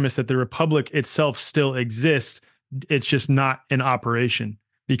from the premise that the republic itself still exists? It's just not in operation?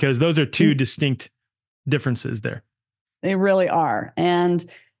 Because those are two distinct differences there. They really are. And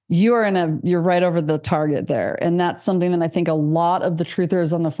you're right over the target there. And that's something that I think a lot of the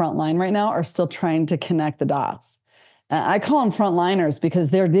truthers on the front line right now are still trying to connect the dots. I call them frontliners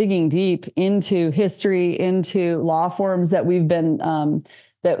because they're digging deep into history, into law forms that we've been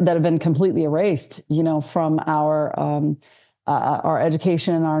that have been completely erased, from our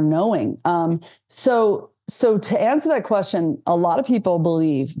education and our knowing. So to answer that question, a lot of people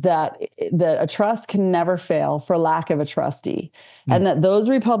believe that a trust can never fail for lack of a trustee, and that those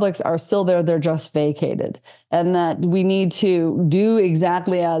republics are still there. They're just vacated, and that we need to do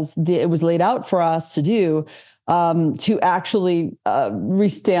exactly as it was laid out for us to do, to actually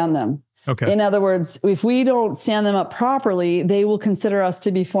restand them. Okay. In other words, if we don't stand them up properly, they will consider us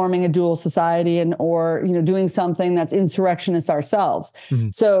to be forming a dual society or doing something that's insurrectionist ourselves.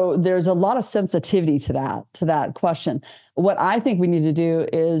 Mm-hmm. So there's a lot of sensitivity to that question. What I think we need to do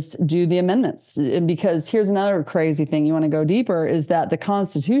is do the amendments, because here's another crazy thing. You want to go deeper, is that the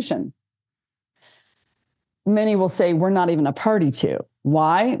Constitution, many will say we're not even a party to.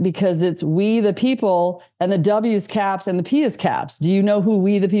 Why? Because it's we the people, and the W is caps and the P is caps. Do you know who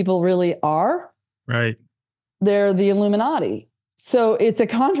we the people really are? Right. They're the Illuminati. So it's a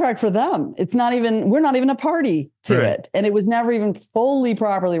contract for them. It's not even, we're not even a party to it. And it was never even fully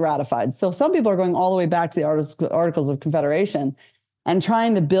properly ratified. So some people are going all the way back to the Articles of Confederation and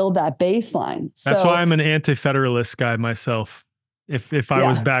trying to build that baseline. That's why I'm an anti-federalist guy myself. If I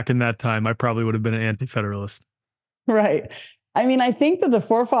was back in that time, I probably would have been an anti-federalist. Right. I mean, I think that the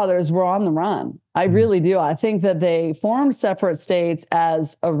forefathers were on the run. I really do. I think that they formed separate states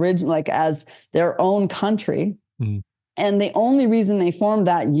as as their own country. And the only reason they formed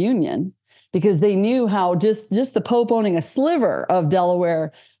that union, because they knew how just the Pope owning a sliver of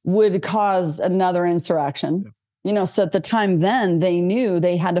Delaware would cause another insurrection. You know, so at the time then, they knew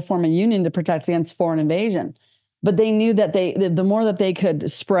they had to form a union to protect against foreign invasion. But they knew that the more that they could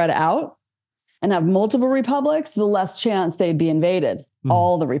spread out and have multiple republics, the less chance they'd be invaded.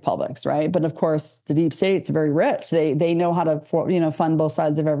 All the republics, right? But of course, the deep state's very rich. They know how to fund both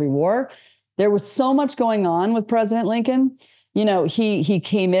sides of every war. There was so much going on with President Lincoln. You know, he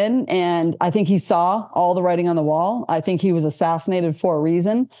came in and I think he saw all the writing on the wall. I think he was assassinated for a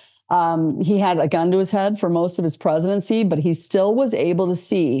reason. He had a gun to his head for most of his presidency, but he still was able to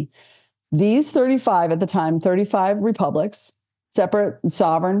see these 35 at the time, 35 republics, separate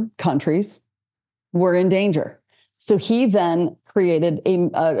sovereign countries, were in danger. So he then created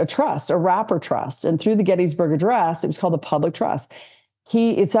a trust, a wrapper trust. And through the Gettysburg Address, it was called the public trust.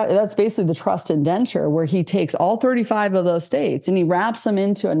 That's basically the trust indenture, where he takes all 35 of those states and he wraps them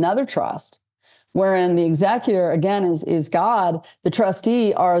into another trust, wherein the executor, again, is God. The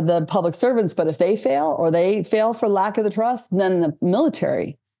trustee are the public servants. But if they fail or they fail for lack of the trust, then the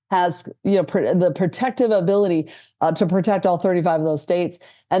military has the protective ability to protect all 35 of those states.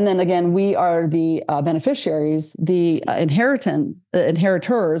 And then again, we are the beneficiaries, the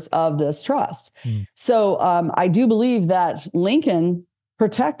inheritors of this trust. So I do believe that Lincoln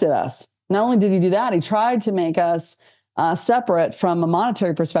protected us. Not only did he do that, he tried to make us separate from a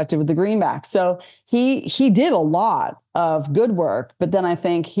monetary perspective with the greenbacks. So he did a lot of good work, but then I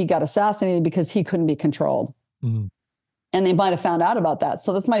think he got assassinated because he couldn't be controlled. And they might have found out about that.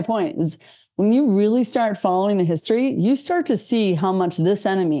 So that's my point, is when you really start following the history, you start to see how much this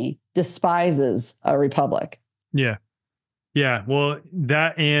enemy despises a republic. Yeah. Well,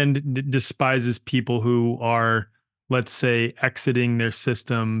 that and despises people who are, let's say, exiting their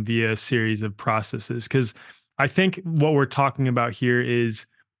system via a series of processes. Because I think what we're talking about here is,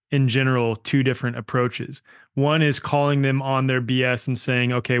 in general, two different approaches. One is calling them on their BS and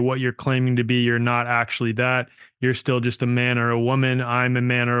saying, okay, what you're claiming to be, you're not actually that. You're still just a man or a woman. I'm a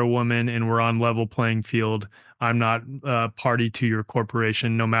man or a woman, and we're on level playing field. I'm not party to your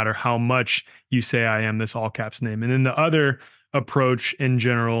corporation, no matter how much you say I am, this all caps name. And then the other approach in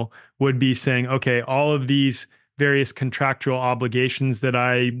general would be saying, okay, all of these various contractual obligations that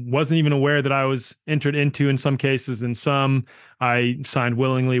I wasn't even aware that I was entered into in some cases, and some I signed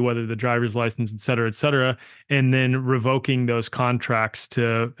willingly, whether the driver's license, et cetera, and then revoking those contracts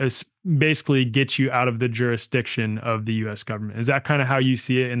to basically get you out of the jurisdiction of the U.S. government. Is that kind of how you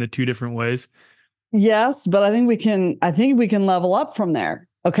see it in the two different ways? Yes, but I think we can level up from there.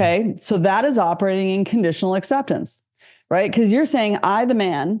 Okay. So that is operating in conditional acceptance, right? Because you're saying, I, the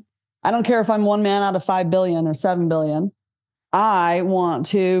man, I don't care if I'm one man out of 5 billion or 7 billion. I want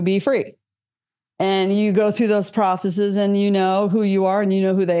to be free. And you go through those processes and you know who you are and you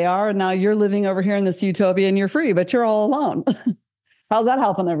know who they are. And now you're living over here in this utopia and you're free, but you're all alone. How's that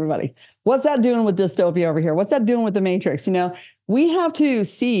helping everybody? What's that doing with dystopia over here? What's that doing with the Matrix? You know, we have to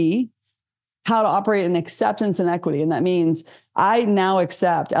see how to operate in acceptance and equity. And that means I now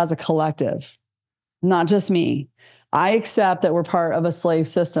accept as a collective, not just me. I accept that we're part of a slave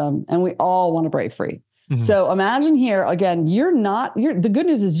system and we all want to break free. So imagine here, again, the good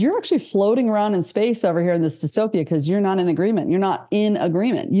news is you're actually floating around in space over here in this dystopia because you're not in agreement. You're not in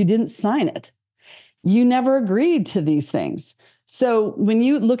agreement. You didn't sign it. You never agreed to these things. So when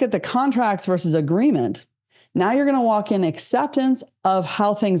you look at the contracts versus agreement, now you're going to walk in acceptance of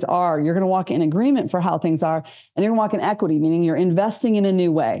how things are. You're going to walk in agreement for how things are. And you're going to walk in equity, meaning you're investing in a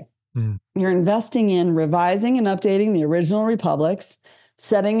new way. You're investing in revising and updating the original republics,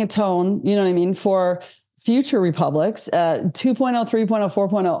 setting a tone, you know what I mean, for future republics. 2.0, 3.0,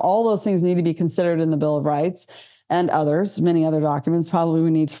 4.0, all those things need to be considered in the Bill of Rights and others, many other documents. Probably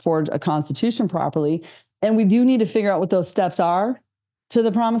we need to forge a constitution properly. And we do need to figure out what those steps are to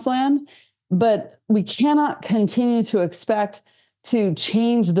the promised land. But we cannot continue to expect to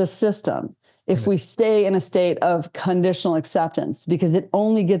change the system if we stay in a state of conditional acceptance, because it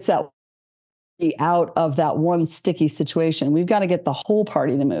only gets that out of that one sticky situation. We've got to get the whole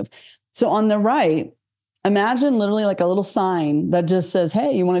party to move. So on the right, imagine literally like a little sign that just says,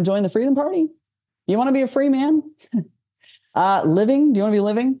 hey, you want to join the Freedom Party? You want to be a free man? Living, do you want to be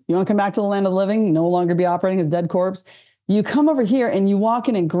living? You want to come back to the land of the living, no longer be operating as dead corpse? You come over here and you walk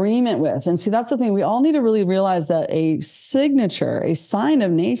in agreement with. And see, that's the thing. We all need to really realize that a signature, a sign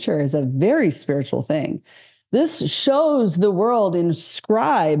of nature, is a very spiritual thing. This shows the world,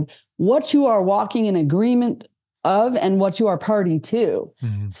 inscribe what you are walking in agreement of and what you are party to.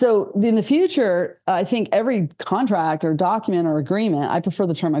 So in the future, I think every contract or document or agreement, I prefer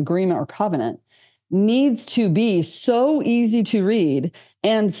the term agreement or covenant, needs to be so easy to read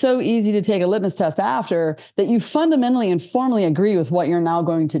and so easy to take a litmus test after that you fundamentally and formally agree with what you're now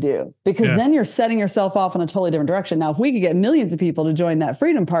going to do, because then you're setting yourself off in a totally different direction. Now, if we could get millions of people to join that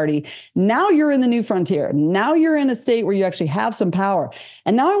freedom party, now you're in the new frontier. Now you're in a state where you actually have some power.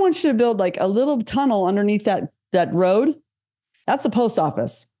 And now I want you to build like a little tunnel underneath that road. That's the post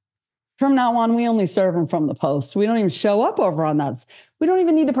office. From now on, we only serve them from the post. We don't even show up over on that. We don't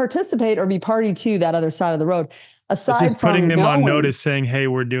even need to participate or be party to that other side of the road. Aside just from putting them on notice saying, hey,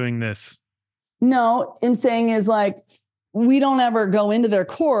 we're doing this. No, in saying is like, we don't ever go into their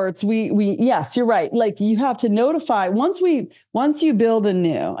courts. Yes, you're right. Like you have to notify once you build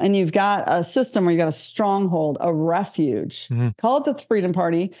anew and you've got a system where you've got a stronghold, a refuge, call it the Freedom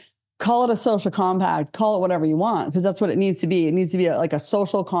Party, call it a social compact, call it whatever you want, because that's what it needs to be. It needs to be like a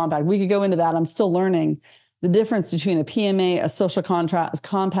social compact. We could go into that. I'm still learning the difference between a PMA, a social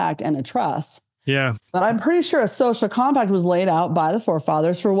compact, and a trust. Yeah. But I'm pretty sure a social compact was laid out by the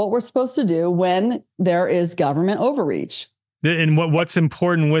forefathers for what we're supposed to do when there is government overreach. And what's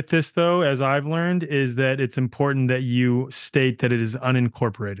important with this, though, as I've learned, is that it's important that you state that it is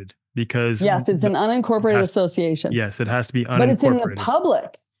unincorporated, because yes, it's an unincorporated association. Yes, it has to be unincorporated. But it's in the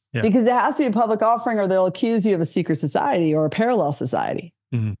public because it has to be a public offering, or they'll accuse you of a secret society or a parallel society.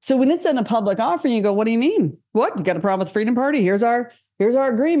 So when it's in a public offering, you go, what do you mean? What? You got a problem with Freedom Party? Here's our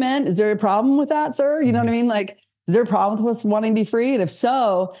agreement. Is there a problem with that, sir? You know what I mean? Like, is there a problem with us wanting to be free? And if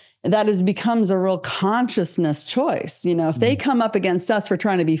so, that becomes a real consciousness choice. You know, if they come up against us for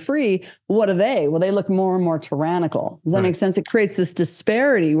trying to be free, what are they? Well, they look more and more tyrannical. Does that make sense? It creates this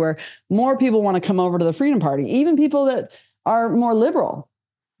disparity where more people want to come over to the Freedom Party, even people that are more liberal.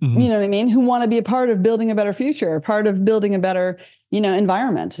 You know what I mean? Who want to be a part of building a better future, a part of building a better,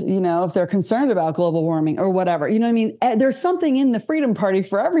 environment, if they're concerned about global warming or whatever, you know what I mean? There's something in the Freedom Party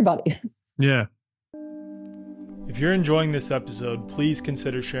for everybody. Yeah. If you're enjoying this episode, please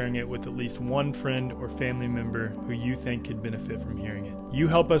consider sharing it with at least one friend or family member who you think could benefit from hearing it. You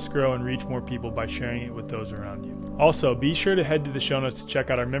help us grow and reach more people by sharing it with those around you. Also, be sure to head to the show notes to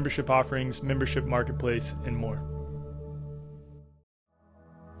check out our membership offerings, membership marketplace, and more.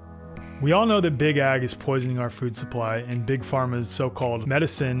 We all know that Big Ag is poisoning our food supply, and Big Pharma's so-called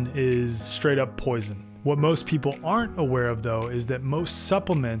medicine is straight up poison. What most people aren't aware of, though, is that most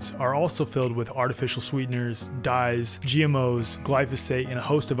supplements are also filled with artificial sweeteners, dyes, GMOs, glyphosate, and a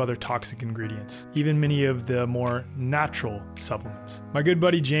host of other toxic ingredients, even many of the more natural supplements. My good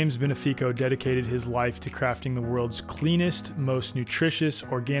buddy James Benefico dedicated his life to crafting the world's cleanest, most nutritious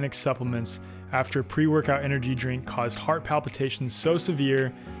organic supplements after a pre-workout energy drink caused heart palpitations so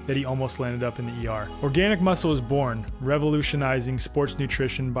severe that he almost landed up in the ER. Organic Muscle was born, revolutionizing sports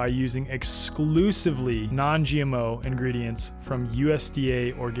nutrition by using exclusively non-GMO ingredients from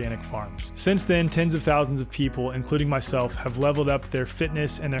USDA organic farms. Since then, tens of thousands of people, including myself, have leveled up their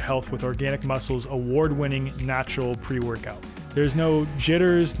fitness and their health with Organic Muscle's award-winning natural pre-workout. There's no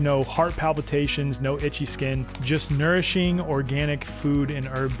jitters, no heart palpitations, no itchy skin, just nourishing organic food and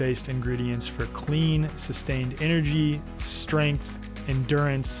herb-based ingredients for clean, sustained energy, strength,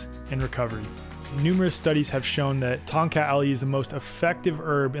 endurance, and recovery. Numerous studies have shown that Tonka Ali is the most effective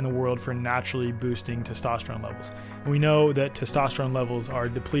herb in the world for naturally boosting testosterone levels. And we know that testosterone levels are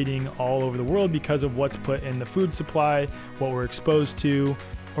depleting all over the world because of what's put in the food supply, what we're exposed to.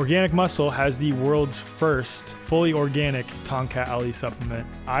 Organic Muscle has the world's first fully organic Tonka Ali supplement.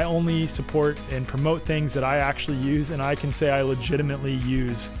 I only support and promote things that I actually use, and I can say I legitimately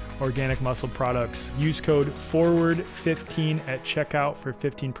use Organic Muscle products. Use code FORWARD15 at checkout for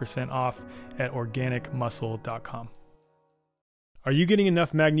 15% off at organicmuscle.com. Are you getting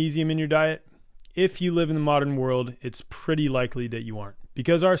enough magnesium in your diet? If you live in the modern world, it's pretty likely that you aren't.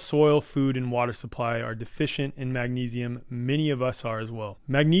 Because our soil, food, and water supply are deficient in magnesium, many of us are as well.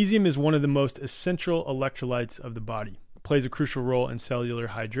 Magnesium is one of the most essential electrolytes of the body. It plays a crucial role in cellular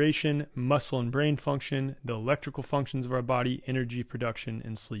hydration, muscle and brain function, the electrical functions of our body, energy production,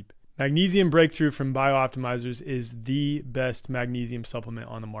 and sleep. Magnesium Breakthrough from BioOptimizers is the best magnesium supplement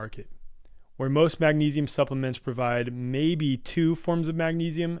on the market. Where most magnesium supplements provide maybe 2 forms of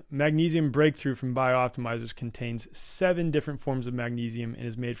magnesium, Magnesium Breakthrough from Biooptimizers contains 7 different forms of magnesium and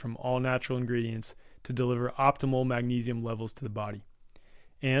is made from all natural ingredients to deliver optimal magnesium levels to the body.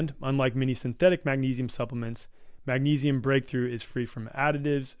 And, unlike many synthetic magnesium supplements, Magnesium Breakthrough is free from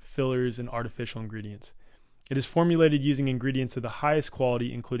additives, fillers, and artificial ingredients. It is formulated using ingredients of the highest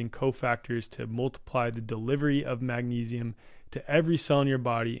quality, including cofactors, to multiply the delivery of magnesium to every cell in your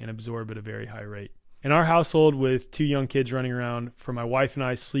body and absorb at a very high rate. In our household with 2 young kids running around, for my wife and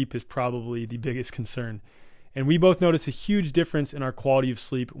I, sleep is probably the biggest concern. And we both notice a huge difference in our quality of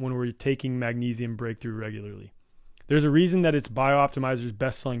sleep when we're taking Magnesium Breakthrough regularly. There's a reason that it's Biooptimizer's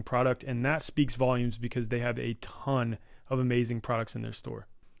best-selling product, and that speaks volumes because they have a ton of amazing products in their store.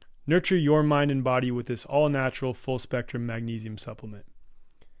 Nurture your mind and body with this all-natural, full-spectrum magnesium supplement.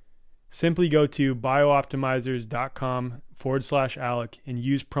 Simply go to biooptimizers.com/Alec and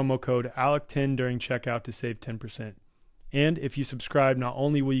use promo code ALEC10 during checkout to save 10%. And if you subscribe, not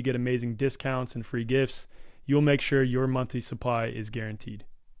only will you get amazing discounts and free gifts, you'll make sure your monthly supply is guaranteed.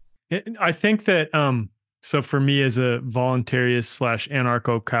 I think that, so for me as a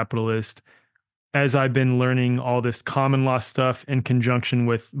voluntarist/anarcho-capitalist, as I've been learning all this common law stuff in conjunction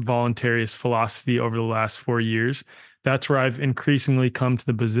with voluntarist philosophy over the last 4 years, that's where I've increasingly come to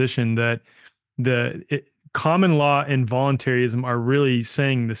the position that common law and voluntarism are really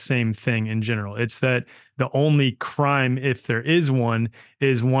saying the same thing in general. It's that the only crime, if there is one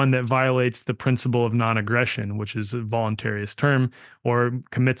that violates the principle of non-aggression, which is a voluntarist term, or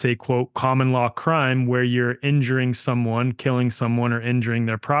commits a, quote, common law crime where you're injuring someone, killing someone, or injuring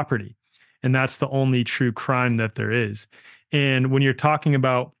their property. And that's the only true crime that there is. And when you're talking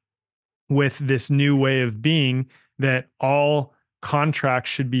about with this new way of being, that all contracts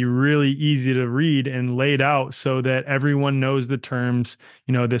should be really easy to read and laid out so that everyone knows the terms,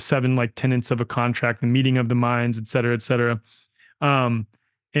 the 7 tenets of a contract, the meeting of the minds, et cetera, et cetera. And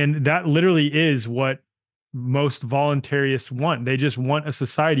that literally is what most voluntarists want. They just want a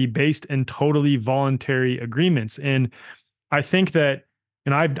society based in totally voluntary agreements. And I think that,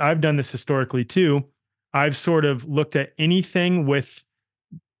 and I've done this historically too, I've sort of looked at anything with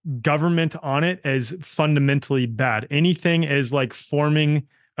government on it as fundamentally bad. Anything as forming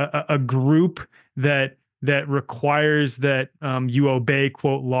a group that requires that you obey,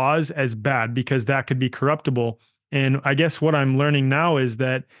 quote, laws as bad, because that could be corruptible. And I guess what I'm learning now is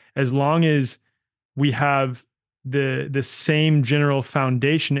that as long as we have the same general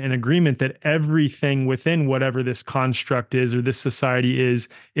foundation and agreement that everything within whatever this construct is or this society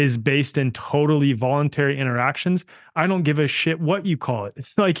is based in totally voluntary interactions, I don't give a shit what you call it.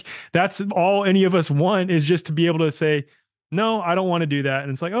 It's that's all any of us want, is just to be able to say, no, I don't want to do that.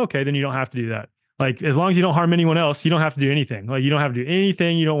 And it's okay, then you don't have to do that. As long as you don't harm anyone else, you don't have to do anything. You don't have to do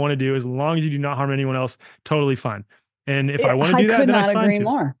anything you don't want to do. As long as you do not harm anyone else, totally fine. And if I want to do that, then I sign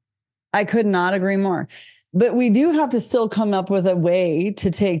to. I could not agree more. But we do have to still come up with a way to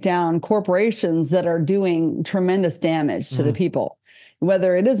take down corporations that are doing tremendous damage to the people,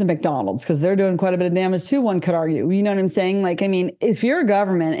 whether it is a McDonald's, because they're doing quite a bit of damage too, one could argue. You know what I'm saying? If you're a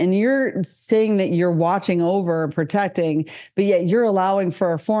government and you're saying that you're watching over and protecting, but yet you're allowing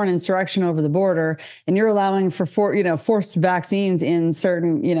for a foreign insurrection over the border, and you're allowing for forced vaccines in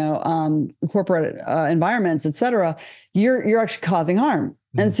certain, corporate environments, et cetera, you're actually causing harm.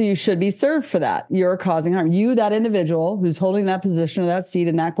 And so you should be served for that. You're causing harm. You, that individual who's holding that position or that seat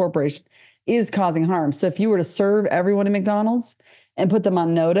in that corporation, is causing harm. So if you were to serve everyone at McDonald's and put them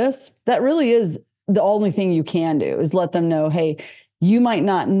on notice, that really is the only thing you can do, is let them know, hey, you might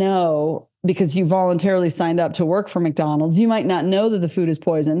not know because you voluntarily signed up to work for McDonald's. You might not know that the food is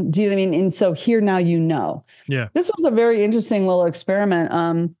poison. Do you know what I mean? And so here now you know. Yeah. This was a very interesting little experiment.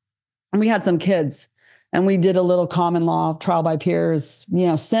 And we had some kids. And we did a little common law trial by peers,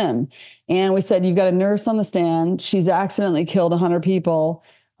 sim. And we said, you've got a nurse on the stand. She's accidentally killed 100 people.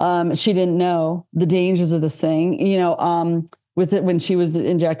 She didn't know the dangers of this thing, with it when she was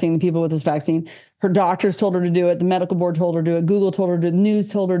injecting the people with this vaccine. Her doctors told her to do it. The medical board told her to do it. Google told her to do it. The news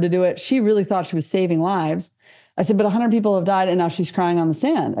told her to do it. She really thought she was saving lives. I said, but 100 people have died and now she's crying on the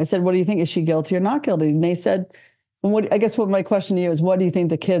stand. I said, what do you think? Is she guilty or not guilty? And they said, I guess what my question to you is, what do you think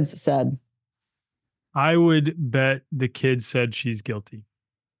the kids said? I would bet the kids said she's guilty.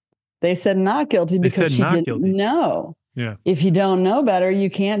 They said not guilty because she didn't know. Yeah. If you don't know better, you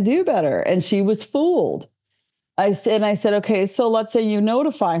can't do better. And she was fooled. I said, okay, so let's say you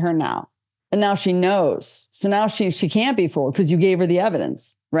notify her now. And now she knows. So now she can't be fooled because you gave her the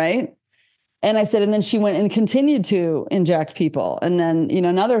evidence, right? And I said, and then she went and continued to inject people. And then,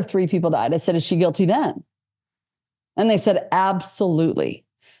 another 3 people died. I said, is she guilty then? And they said, absolutely.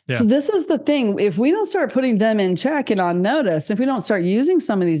 So this is the thing. If we don't start putting them in check and on notice, if we don't start using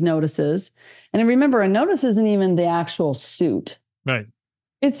some of these notices, and remember, a notice isn't even the actual suit. Right.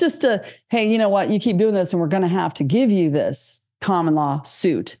 It's just a, hey, you know what? You keep doing this and we're going to have to give you this common law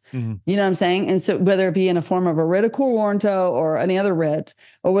suit. You know what I'm saying? And so whether it be in a form of a writ of quo warranto or any other writ,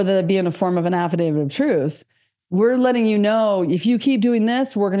 or whether it be in a form of an affidavit of truth, we're letting you know, if you keep doing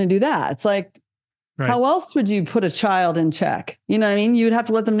this, we're going to do that. It's like, how else would you put a child in check? You know what I mean? You would have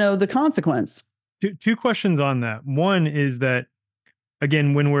to let them know the consequence. Two questions on that. One is that,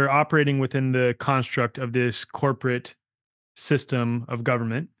 again, when we're operating within the construct of this corporate system of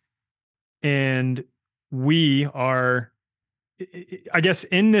government, and we are, I guess,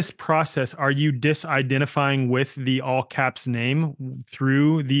 in this process, are you disidentifying with the all caps name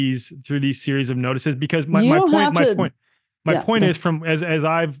through these series of notices? Because my point is, from as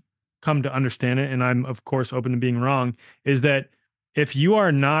I've come to understand it, and I'm of course open to being wrong, is that if you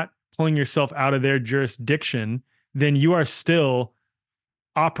are not pulling yourself out of their jurisdiction, then you are still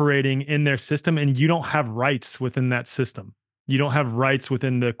operating in their system, and you don't have rights within that system. You don't have rights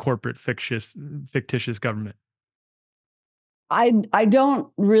within the corporate fictitious government. I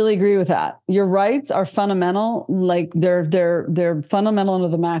don't really agree with that. Your rights are fundamental, like they're fundamental under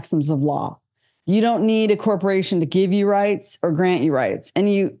the maxims of law. You don't need a corporation to give you rights or grant you rights,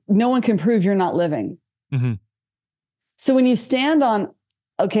 and no one can prove you're not living. So when you stand on,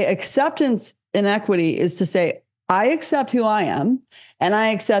 acceptance in equity is to say, I accept who I am and I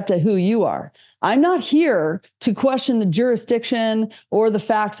accept who you are. I'm not here to question the jurisdiction or the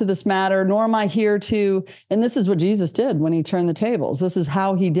facts of this matter, nor am I here to, and this is what Jesus did when he turned the tables. This is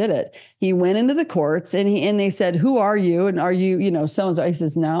how he did it. He went into the courts and they said, who are you? And are you, so-and-so? He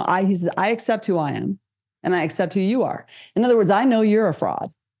says, no, he says, I accept who I am and I accept who you are. In other words, I know you're a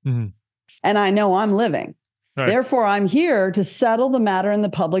fraud and I know I'm living. Right. Therefore, I'm here to settle the matter in the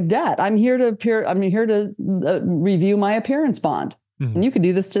public debt. I'm here to review my appearance bond. And you could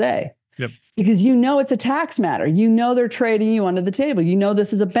do this today. Yep. Because it's a tax matter. They're trading you under the table.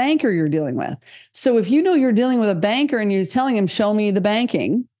 This is a banker you're dealing with. So if you're dealing with a banker and you're telling him, show me the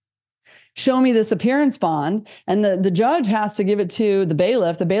banking, show me this appearance bond, and the judge has to give it to the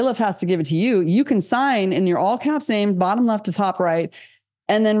bailiff has to give it to you, you can sign in your all caps name, bottom left to top right,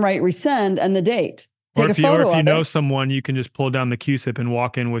 and then write rescind and the date. Take a photo or if you know someone, you can just pull down the QSIP and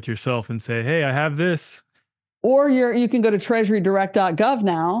walk in with yourself and say, hey, I have this. Or you can go to treasurydirect.gov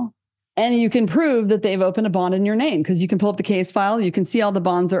now, and you can prove that they've opened a bond in your name, because you can pull up the case file, you can see all the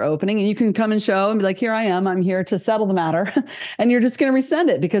bonds are opening, and you can come and show and be like, here I am, I'm here to settle the matter. And you're just going to rescind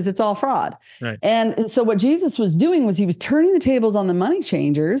it because it's all fraud. Right. And so what Jesus was doing was he was turning the tables on the money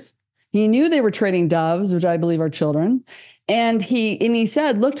changers. He knew they were trading doves, which I believe are children. And he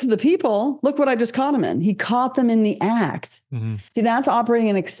said, look to the people, look what I just caught them in. He caught them in the act. See, that's operating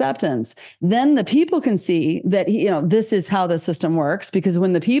in acceptance. Then the people can see that, this is how the system works, because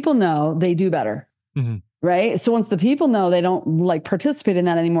when the people know, they do better. Right. So once the people know, they don't participate in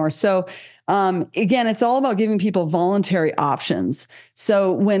that anymore. So again, it's all about giving people voluntary options.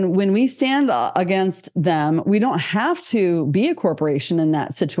 So when we stand against them, we don't have to be a corporation in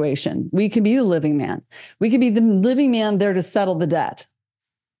that situation. We can be the living man. We could be the living man there to settle the debt.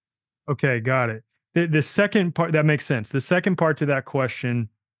 Okay, got it. The second part, that makes sense. The second part to that question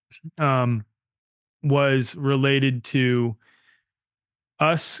was related to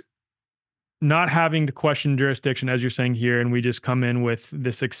us not having to question jurisdiction, as you're saying here, and we just come in with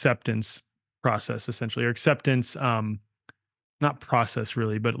this acceptance process, essentially, or acceptance, not process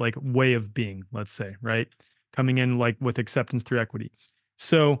really, but like way of being, let's say, right? Coming in with acceptance through equity.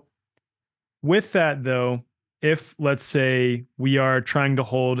 So with that though, if let's say we are trying to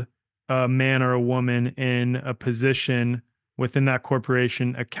hold a man or a woman in a position within that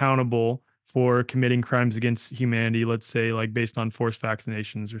corporation accountable for committing crimes against humanity, let's say based on forced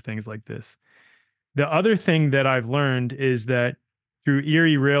vaccinations or things like this. The other thing that I've learned is that through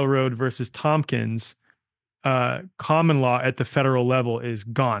Erie Railroad versus Tompkins, common law at the federal level is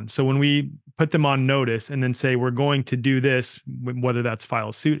gone. So when we put them on notice and then say, we're going to do this, whether that's file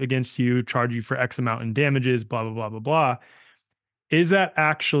a suit against you, charge you for X amount in damages, blah, blah, blah, blah, blah, is that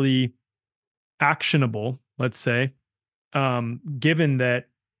actually actionable, let's say, given that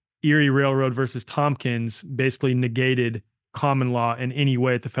Erie Railroad versus Tompkins basically negated common law in any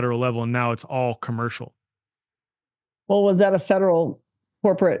way at the federal level, and now it's all commercial? Well, was that a federal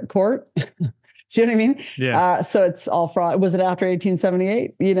corporate court? Do you know what I mean? Yeah. So it's all fraud. Was it after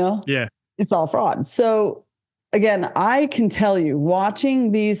 1878? Yeah. It's all fraud. So again, I can tell you,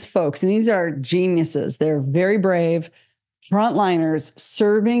 watching these folks, and these are geniuses, they're very brave, frontliners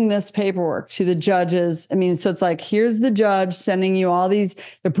serving this paperwork to the judges. I mean, so it's like, here's the judge sending you all these,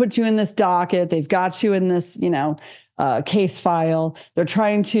 they put you in this docket. They've got you in this, case file. They're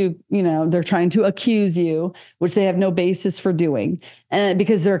trying to accuse you, which they have no basis for doing. And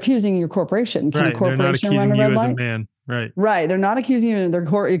because they're accusing your corporation. Can a corporation run a red light? Man. Right. Right. They're not accusing you.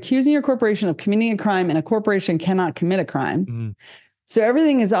 They're accusing your corporation of committing a crime, and a corporation cannot commit a crime. Mm-hmm. So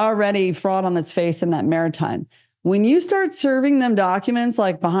everything is already fraud on its face in that maritime. When you start serving them documents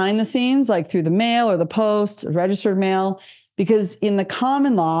like behind the scenes, like through the mail or the post, registered mail, because in the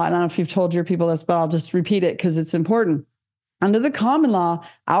common law, and I don't know if you've told your people this, but I'll just repeat it because it's important. Under the common law,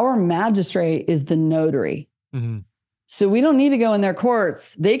 our magistrate is the notary. Mm-hmm. So we don't need to go in their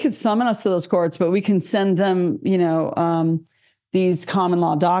courts. They could summon us to those courts, but we can send them, these common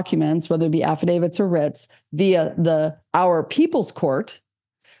law documents, whether it be affidavits or writs, via our people's court,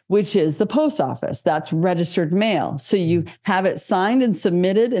 which is the post office. That's registered mail. So you have it signed and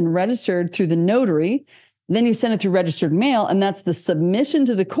submitted and registered through the notary. Then you send it through registered mail, and that's the submission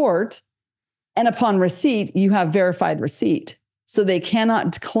to the court. And upon receipt, you have verified receipt. So they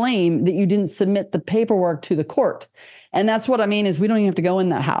cannot claim that you didn't submit the paperwork to the court. And that's what I mean is we don't even have to go in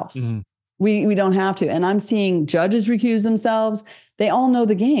that house. Mm-hmm. We don't have to. And I'm seeing judges recuse themselves. They all know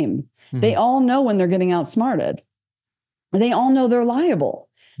the game. Mm-hmm. They all know when they're getting outsmarted. They all know they're liable.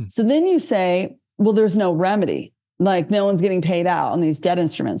 Mm-hmm. So then you say, well, there's no remedy. Like no one's getting paid out on these debt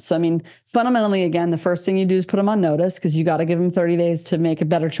instruments. So, I mean, fundamentally, again, the first thing you do is put them on notice because you got to give them 30 days to make a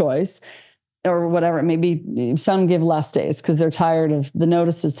better choice or whatever it may be. Some give less days because they're tired of the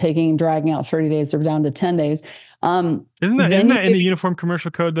notices taking and dragging out 30 days. They're down to 10 days. Isn't that in the Uniform Commercial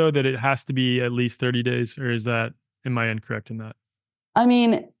Code, though, that it has to be at least 30 days? Or am I incorrect in that? I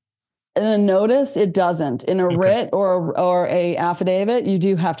mean, in a notice, it doesn't. In a writ or a affidavit, you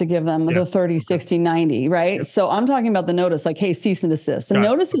do have to give them the 30, 60, 90, right? Yep. So I'm talking about the notice, like, hey, cease and desist. A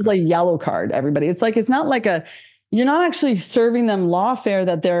notice is a yellow card, everybody. It's like, it's not like you're not actually serving them lawfare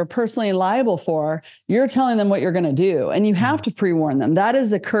that they're personally liable for. You're telling them what you're going to do, and you have to pre-warn them. That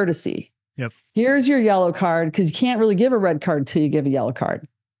is a courtesy. Yep. Here's your yellow card, because you can't really give a red card till you give a yellow card.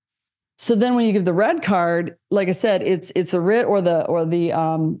 So then when you give the red card, like I said, it's a writ or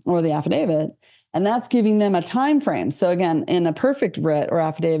the affidavit, and that's giving them a time frame. So again, in a perfect writ or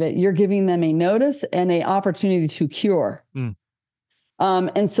affidavit, you're giving them a notice and an opportunity to cure. Mm.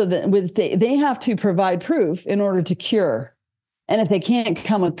 And so that they have to provide proof in order to cure. And if they can't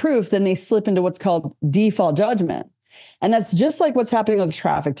come with proof, then they slip into what's called default judgment. And that's just like what's happening with a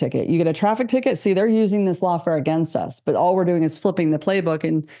traffic ticket. You get a traffic ticket. See, they're using this lawfare against us, but all we're doing is flipping the playbook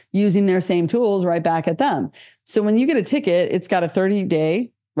and using their same tools right back at them. So when you get a ticket, it's got a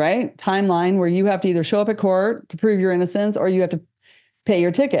 30-day, right, timeline where you have to either show up at court to prove your innocence or you have to pay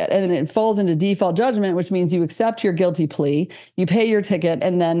your ticket. And then it falls into default judgment, which means you accept your guilty plea, you pay your ticket,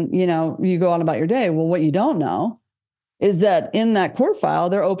 and then, you go on about your day. Well, what you don't know is that in that court file,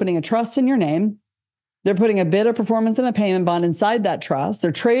 they're opening a trust in your name. They're putting a bid of performance and a payment bond inside that trust.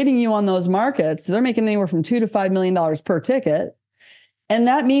 They're trading you on those markets. They're making anywhere from $2 to $5 million per ticket. And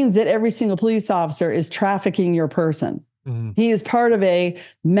that means that every single police officer is trafficking your person. Mm-hmm. He is part of a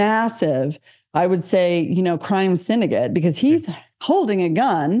massive, I would say, crime syndicate, because he's holding a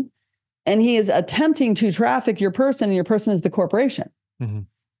gun and he is attempting to traffic your person, and your person is the corporation. Mm-hmm.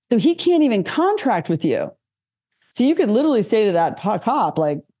 So he can't even contract with you. So you could literally say to that cop,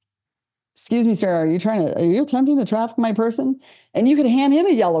 like, excuse me, sir, are you attempting to traffic my person? And you could hand him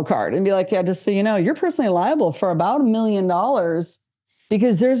a yellow card and be like, yeah, just so you know, you're personally liable for about $1 million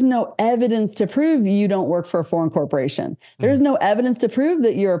because there's no evidence to prove you don't work for a foreign corporation. There's no evidence to prove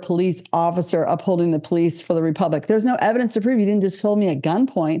that you're a police officer upholding the police for the republic. There's no evidence to prove you didn't just hold me at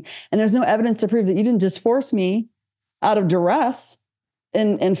gunpoint. And there's no evidence to prove that you didn't just force me out of duress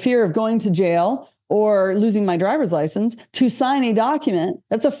and fear of going to jail or losing my driver's license to sign a document.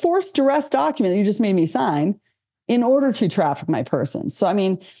 That's a forced duress document that you just made me sign in order to traffic my person. So, I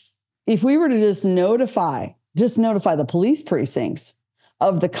mean, if we were to just notify the police precincts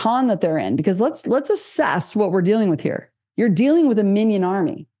of the con that they're in, because let's assess what we're dealing with here. You're dealing with a minion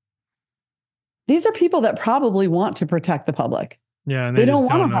army. These are people that probably want to protect the public. Yeah, and they don't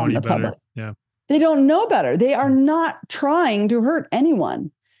want to harm the public. Yeah. They don't know better. They are not trying to hurt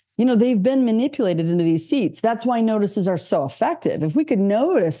anyone. They've been manipulated into these seats. That's why notices are so effective. If we could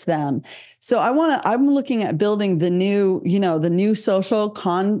notice them. So I'm looking at building the new social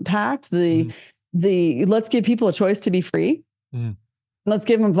compact, the let's give people a choice to be free. Mm. Let's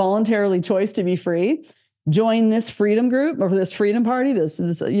give them voluntarily choice to be free. Join this freedom group or this freedom party. This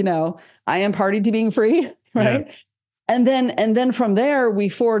I am party to being free. Right. Yeah. And then from there, we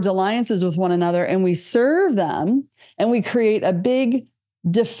forge alliances with one another and we serve them and we create a big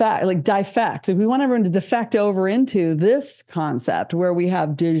defect. Like we want everyone to defect over into this concept where we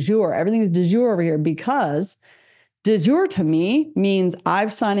have de jure. Everything is de jure over here, because de jure to me means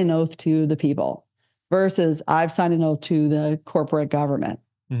I've signed an oath to the people versus I've signed an oath to the corporate government.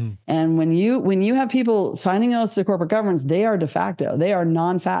 Mm-hmm. And when you have people signing oaths to corporate governments, they are de facto. They are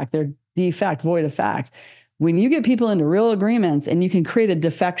non-fact. They're defect, void of fact. When you get people into real agreements and you can create a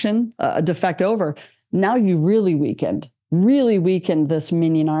defect over, now you really weakened this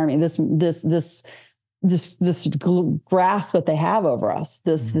minion army, this grasp that they have over us,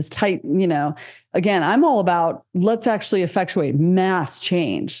 this tight, again, I'm all about, let's actually effectuate mass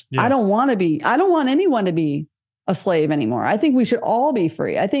change. Yeah. I don't want anyone to be a slave anymore. I think we should all be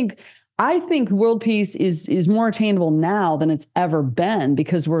free. I think world peace is more attainable now than it's ever been,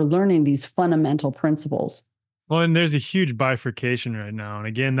 because we're learning these fundamental principles. Well, and there's a huge bifurcation right now. And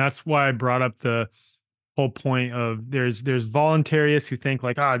again, that's why I brought up the whole point of there's voluntarists who think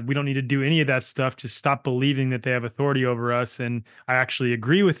like, we don't need to do any of that stuff. Just stop believing that they have authority over us. And I actually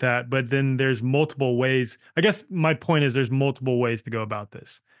agree with that. But then there's multiple ways. I guess my point is there's multiple ways to go about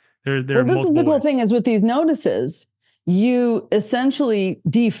this. This is the cool thing is with these notices, you essentially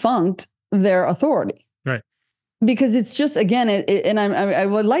defunct their authority. Right. Because it's just, again, I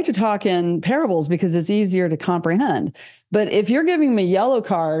would like to talk in parables because it's easier to comprehend. But if you're giving them a yellow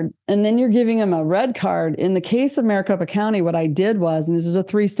card and then you're giving them a red card, in the case of Maricopa County, what I did was, and this is a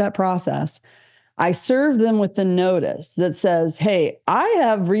 3-step process, I served them with the notice that says, hey, I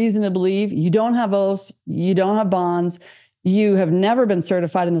have reason to believe you don't have oaths, you don't have bonds, you have never been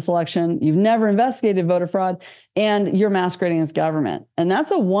certified in this election, you've never investigated voter fraud, and you're masquerading as government. And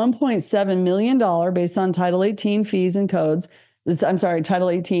that's a $1.7 million based on Title 18 fees and codes. Title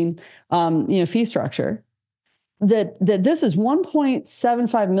 18, fee structure. That this is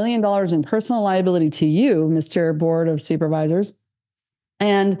 $1.75 million in personal liability to you, Mr. Board of Supervisors,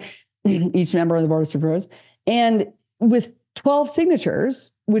 and each member of the Board of Supervisors. And with 12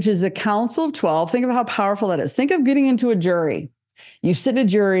 signatures, which is a council of 12, think of how powerful that is. Think of getting into a jury. You sit in a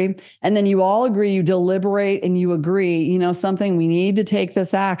jury and then you all agree, you deliberate and you agree, something, we need to take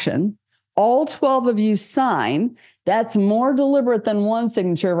this action. All 12 of you sign. That's more deliberate than one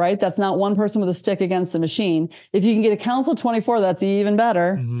signature, right? That's not one person with a stick against the machine. If you can get a council of 24, that's even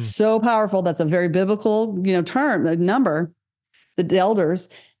better. Mm-hmm. So powerful. That's a very biblical, term, a number, the elders.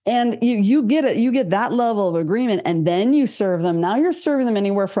 And you get that level of agreement, and then you serve them. Now you're serving them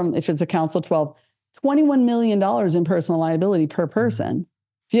anywhere from, if it's a council of 12, $21 million in personal liability per person.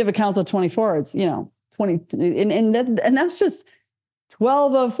 If you have a council of 24, it's, 20, and that's just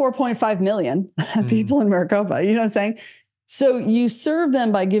 12 of 4.5 million people in Maricopa. You know what I'm saying? So you serve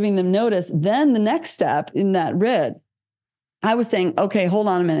them by giving them notice. Then the next step in that writ, I was saying, okay, hold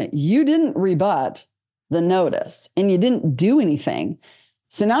on a minute. You didn't rebut the notice and you didn't do anything.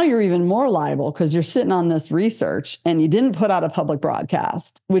 So now you're even more liable because you're sitting on this research and you didn't put out a public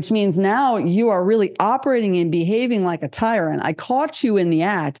broadcast, which means now you are really operating and behaving like a tyrant. I caught you in the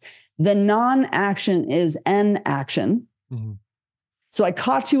act. The non-action is an action. Mm-hmm. So I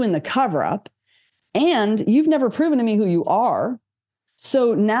caught you in the cover-up, and you've never proven to me who you are.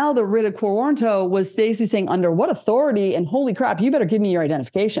 So now the writ of quo warranto was basically saying, under what authority, and holy crap, you better give me your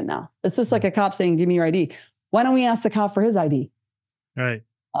identification now. It's just like a cop saying, give me your ID. Why don't we ask the cop for his ID? Right.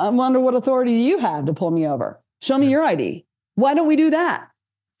 I wonder what authority do you have to pull me over? Show me your ID. Why don't we do that?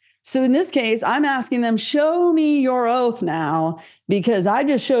 So in this case, I'm asking them, show me your oath now, because I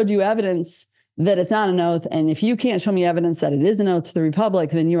just showed you evidence that it's not an oath. And if you can't show me evidence that it is an oath to the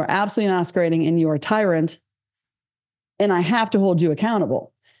Republic, then you are absolutely masquerading and you are a tyrant. And I have to hold you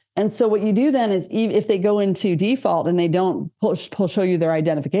accountable. And so what you do then is, if they go into default and they don't show you their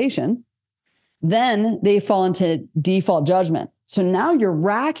identification, then they fall into default judgment. So now you're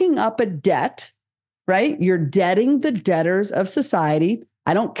racking up a debt, right? You're debting the debtors of society.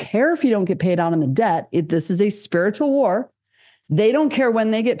 I don't care if you don't get paid out on the debt. This is a spiritual war. They don't care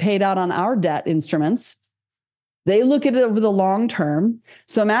when they get paid out on our debt instruments. They look at it over the long term.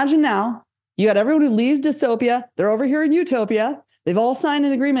 So imagine now you got everyone who leaves dystopia. They're over here in utopia. They've all signed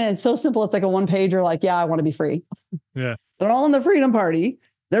an agreement. It's so simple. It's like a one-pager, like, yeah, I want to be free. Yeah. They're all in the Freedom Party.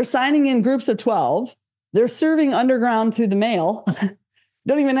 They're signing in groups of 12. They're serving underground through the mail.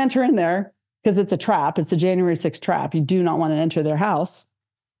 Don't even enter in there because it's a trap. It's a January 6th trap. You do not want to enter their house.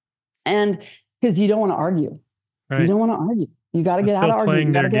 And because you don't want to argue. Right. You don't want to argue. You got to get out of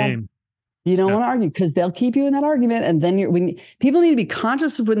arguing. You don't want to argue because they'll keep you in that argument. And then people need to be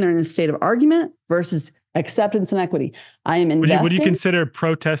conscious of when they're in a state of argument versus acceptance and equity. I am investing. Would you consider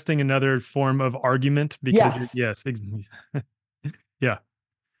protesting another form of argument? Because yes. Yeah.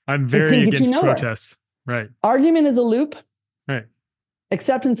 I'm very against protests. Right. Argument is a loop. Right.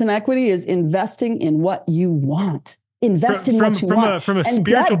 Acceptance and equity is investing in what you want. Invest in what you want. From a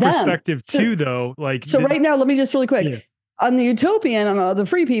spiritual perspective too, though. Like, so right now, let me just really quick. Yeah. On the utopian, on the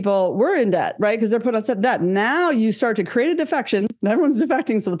free people, we're in debt, right? Because they're put on set debt. Now you start to create a defection. Everyone's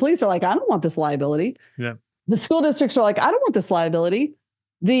defecting. So the police are like, I don't want this liability. Yeah. The school districts are like, I don't want this liability.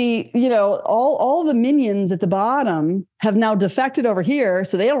 All the minions at the bottom have now defected over here.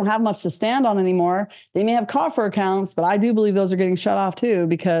 So they don't have much to stand on anymore. They may have coffer accounts, but I do believe those are getting shut off too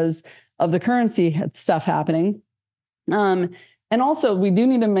because of the currency stuff happening. And also, we do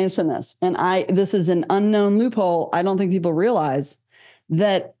need to mention this, and this is an unknown loophole. I don't think people realize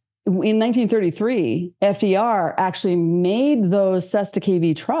that in 1933, FDR actually made those Cesta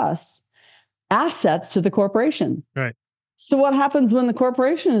KV trusts assets to the corporation. Right. So what happens when the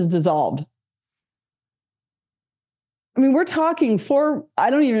corporation is dissolved? I mean, we're talking I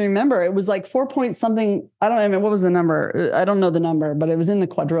don't even remember. It was like 4 point something. I don't know. What was the number? I don't know the number, but it was in the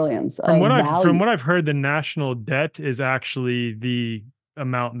quadrillions. From what I've heard, the national debt is actually the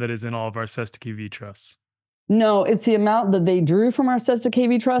amount that is in all of our Cesta KV trusts. No, it's the amount that they drew from our Cesta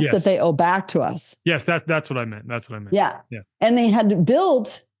KV trust that they owe back to us. Yes, that's what I meant. That's what I meant. Yeah. And they had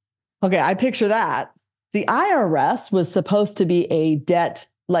built, okay, I picture that. The IRS was supposed to be a debt,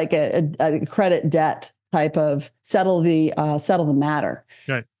 like a credit debt type of settle the matter.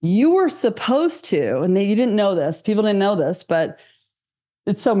 Right. You were supposed to, and you didn't know this, people didn't know this, but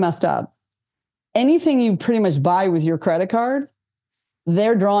it's so messed up. Anything you pretty much buy with your credit card,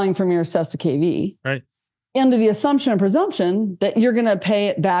 they're drawing from your Cesta KV. Right. Under the assumption and presumption that you're going to pay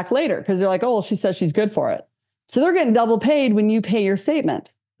it back later because they're like, oh, well, she says she's good for it. So they're getting double paid when you pay your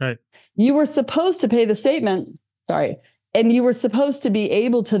statement. Right. You were supposed to pay the statement, and you were supposed to be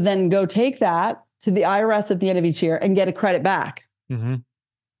able to then go take that to the IRS at the end of each year and get a credit back. Mm-hmm.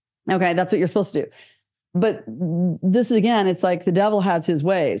 Okay, that's what you're supposed to do. But this is, again, it's like the devil has his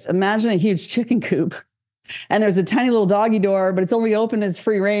ways. Imagine a huge chicken coop and there's a tiny little doggy door, but it's only open as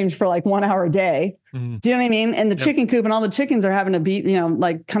free range for like 1 hour a day. Mm-hmm. Do you know what I mean? And the chicken coop and all the chickens are having to beat,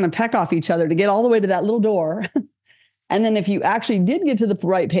 like kind of peck off each other to get all the way to that little door. And then if you actually did get to the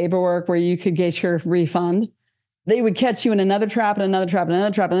right paperwork where you could get your refund, they would catch you in another trap and another trap and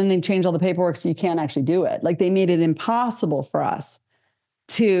another trap. And then they'd change all the paperwork so you can't actually do it. Like they made it impossible for us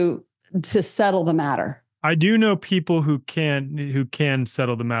to settle the matter. I do know people who can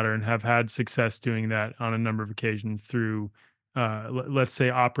settle the matter and have had success doing that on a number of occasions through, let's say,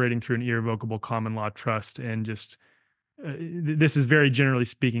 operating through an irrevocable common law trust and just, this is very generally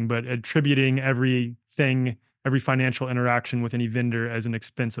speaking, but attributing every financial interaction with any vendor as an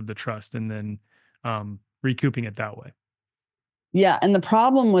expense of the trust and then recouping it that way. Yeah. And the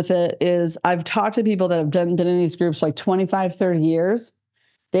problem with it is I've talked to people that have been in these groups like 25, 30 years.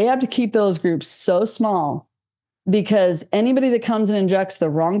 They have to keep those groups so small because anybody that comes and injects the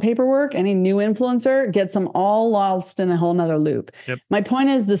wrong paperwork, any new influencer gets them all lost in a whole nother loop. Yep. My point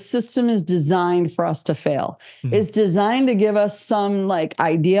is the system is designed for us to fail. Mm-hmm. It's designed to give us some like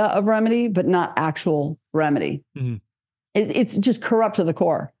idea of remedy, but not actual remedy. Mm-hmm. It's just corrupt to the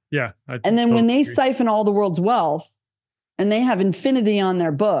core. Yeah. And then when they siphon all the world's wealth and they have infinity on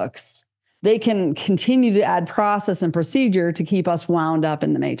their books, they can continue to add process and procedure to keep us wound up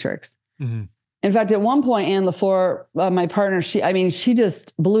in the matrix. Mm-hmm. In fact, at one point, Anne LaFleur, my partner, she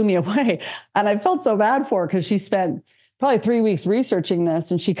just blew me away. And I felt so bad for her because she spent probably 3 weeks researching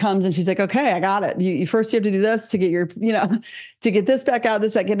this. And she comes and she's like, okay, I got it. You first you have to do this to get your, to get this back out,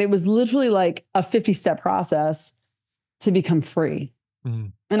 this back. And it was literally like a 50-step process to become free. Mm-hmm.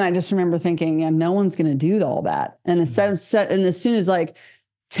 And I just remember thinking, yeah, no one's going to do all that. And and as soon as like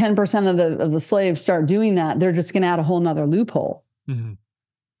 10% of the slaves start doing that, they're just going to add a whole nother loophole. Mm-hmm.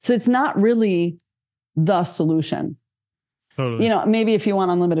 So it's not really the solution. Totally. Maybe if you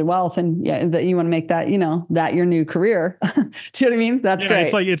want unlimited wealth and that you want to make that, that your new career. Do you know what I mean? That's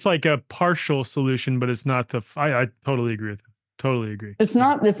great. It's like a partial solution, but it's not I totally agree with you. Totally agree. It's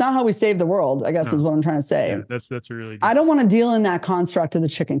not how we save the world, I guess is what I'm trying to say. Yeah, that's a really good. I don't want to deal in that construct of the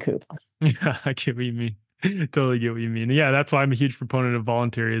chicken coop. Yeah, I get what you mean. Totally get what you mean. Yeah, that's why I'm a huge proponent of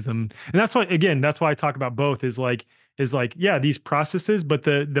voluntarism. And that's why I talk about both is like, these processes, but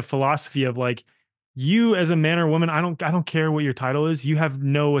the philosophy of like, you as a man or woman, I don't care what your title is. You have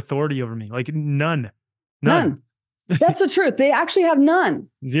no authority over me. Like none. That's the truth. They actually have none.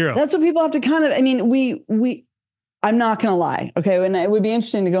 Zero. That's what people have to kind of, I'm not going to lie. Okay. And it would be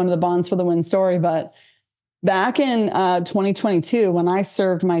interesting to go into the Bonds for the Win story, but back in 2022, when I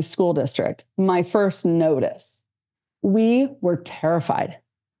served my school district, my first notice, we were terrified.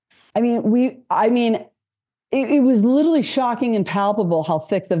 It was literally shocking and palpable how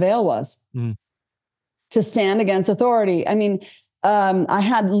thick the veil was. Mm. to stand against authority. I mean, I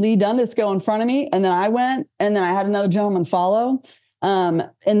had Lee Dundas go in front of me, and then I went, and then I had another gentleman follow. And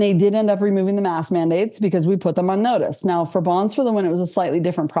they did end up removing the mask mandates because we put them on notice. Now, for bonds for the win, it was a slightly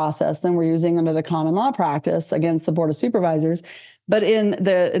different process than we're using under the common law practice against the Board of Supervisors. But in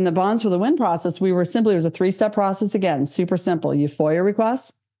the bonds for the win process, it was a 3-step process. Again, super simple. You FOIA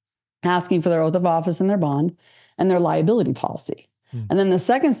request, asking for their oath of office and their bond and their liability policy. And then the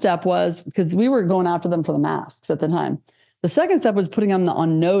second step was, because we were going after them for the masks at the time, the second step was putting them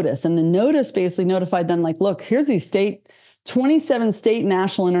on notice. And the notice basically notified them, like, look, here's these 27 state,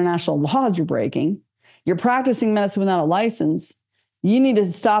 national, international laws you're breaking. You're practicing medicine without a license. You need to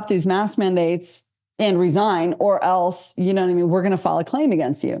stop these mask mandates and resign, or else, you know what I mean, we're going to file a claim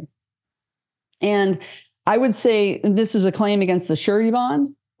against you. And I would say this is a claim against the surety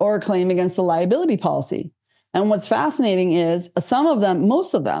bond or a claim against the liability policy. And what's fascinating is some of them,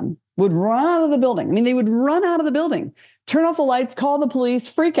 most of them, would run out of the building. I mean, they would run out of the building, turn off the lights, call the police,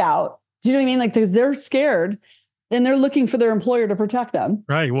 freak out. Do you know what I mean? Like, because they're scared and they're looking for their employer to protect them.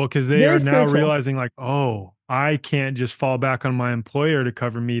 Right. Well, because they are now realizing, like, oh, I can't just fall back on my employer to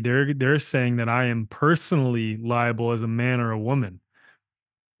cover me. They're saying that I am personally liable as a man or a woman.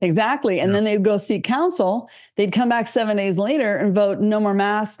 Exactly. And then they'd go seek counsel. They'd come back 7 days later and vote no more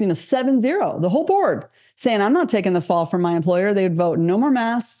masks, 7-0, the whole board saying, I'm not taking the fall from my employer. They'd vote no more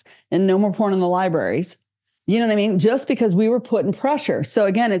masks and no more porn in the libraries. You know what I mean? Just because we were putting pressure. So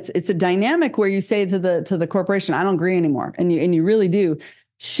again, it's a dynamic where you say to the corporation, I don't agree anymore. And you really do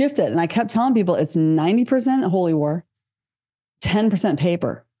shift it. And I kept telling people it's 90% holy war, 10%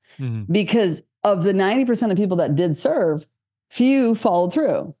 paper, because of the 90% of people that did serve, few followed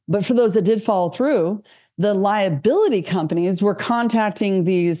through. But for those that did follow through, the liability companies were contacting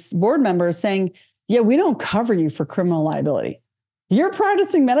these board members saying, yeah, we don't cover you for criminal liability. You're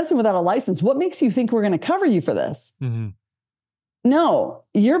practicing medicine without a license. What makes you think we're going to cover you for this? No,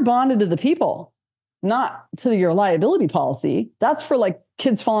 you're bonded to the people, not to your liability policy. That's for like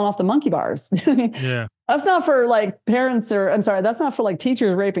kids falling off the monkey bars. Yeah. That's not for like parents that's not for like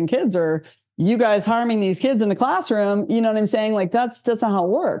teachers raping kids or you guys harming these kids in the classroom. You know what I'm saying? Like that's not how it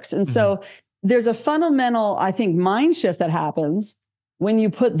works. And so there's a fundamental, I think, mind shift that happens when you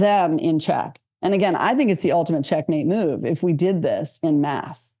put them in check. And again, I think it's the ultimate checkmate move if we did this in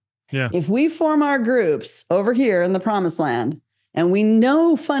mass. Yeah. If we form our groups over here in the promised land and we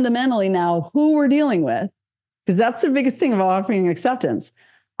know fundamentally now who we're dealing with, because that's the biggest thing of offering acceptance.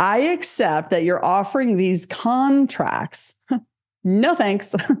 I accept that you're offering these contracts. No,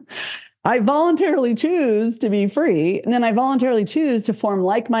 thanks. I voluntarily choose to be free. And then I voluntarily choose to form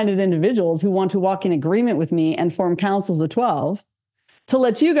like-minded individuals who want to walk in agreement with me and form councils of 12 to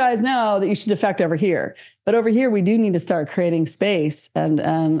let you guys know that you should defect over here. But over here, we do need to start creating space and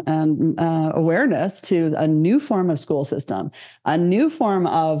awareness to a new form of school system, a new form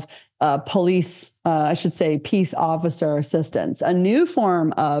of police, peace officer assistance, a new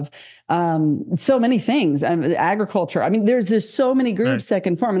form of so many things, agriculture. I mean, there's so many groups that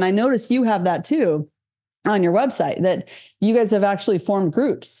can form. And I noticed you have that too on your website, that you guys have actually formed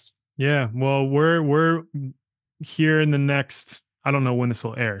groups. Yeah. Well, we're here in the next, I don't know when this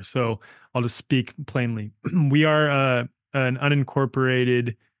will air, so I'll just speak plainly. We are an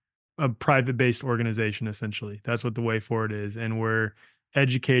unincorporated, private-based organization, essentially. That's what the way forward is. And we're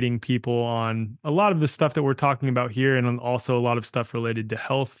educating people on a lot of the stuff that we're talking about here, and also a lot of stuff related to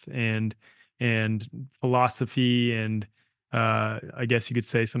health and philosophy and I guess you could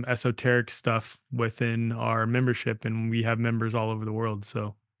say some esoteric stuff within our membership. And we have members all over the world.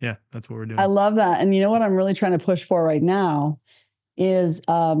 So yeah, that's what we're doing. I love that. And you know what I'm really trying to push for right now is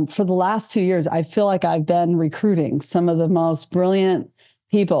for the last 2 years, I feel like I've been recruiting some of the most brilliant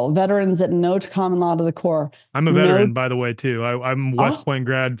people, veterans that know common law to the core. I'm a veteran, by the way, too. I'm West Point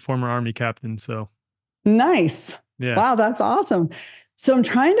grad, former Army captain. So nice. Yeah. Wow, that's awesome. So I'm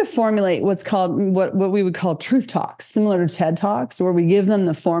trying to formulate what's called what we would call truth talks, similar to TED Talks, where we give them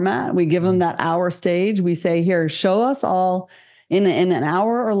the format, we give them that hour stage. We say, here, show us all in an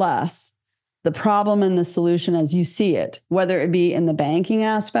hour or less the problem and the solution as you see it, whether it be in the banking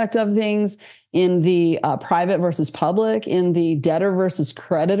aspect of things, in the private versus public, in the debtor versus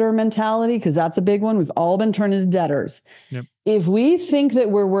creditor mentality, because that's a big one. We've all been turned into debtors. Yep. If we think that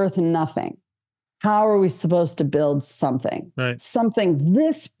we're worth nothing, how are we supposed to build something? Right. Something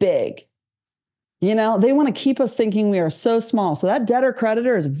this big? You know, they want to keep us thinking we are so small. So that debtor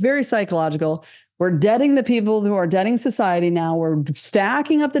creditor is very psychological. We're debting the people who are debting society now. We're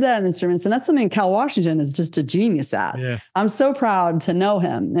stacking up the debt instruments. And that's something Cal Washington is just a genius at. Yeah. I'm so proud to know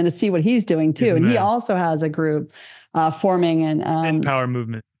him and to see what he's doing too. And he also has a group forming an Empower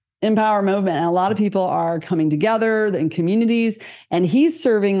movement. Empower movement. And a lot of people are coming together in communities, and he's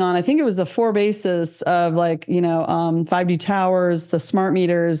serving on, I think it was a 4 basis of like, 5G towers, the smart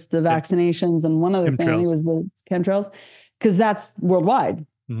meters, the vaccinations, and one other thing, I think it was the chemtrails, because that's worldwide.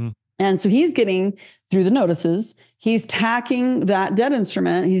 Mm-hmm. And so he's getting through the notices, he's tacking that debt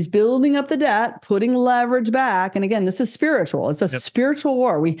instrument. He's building up the debt, putting leverage back. And again, this is spiritual. It's a spiritual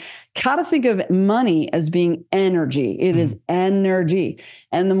war. We got to think of money as being energy. It is energy.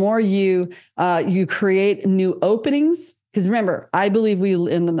 And the more you create new openings, because remember, I believe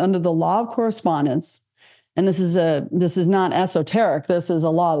under the law of correspondence, and this is not esoteric. This is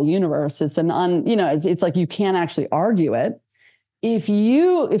a law of the universe. It's it's like you can't actually argue it.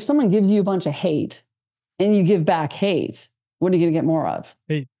 If someone gives you a bunch of hate and you give back hate, what are you going to get more of?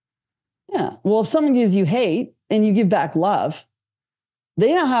 Hate. Yeah. Well, if someone gives you hate and you give back love,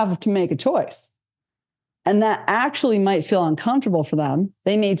 they now have to make a choice. And that actually might feel uncomfortable for them.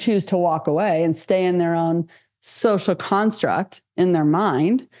 They may choose to walk away and stay in their own social construct in their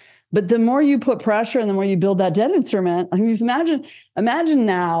mind. But the more you put pressure and the more you build that debt instrument, I mean, imagine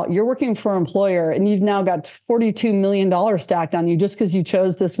now you're working for an employer and you've now got $42 million stacked on you just because you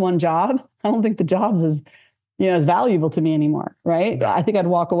chose this one job. I don't think the job's as valuable to me anymore, right? Yeah. I think I'd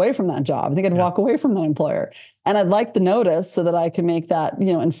walk away from that job. I think I'd walk away from that employer. And I'd like the notice so that I can make that,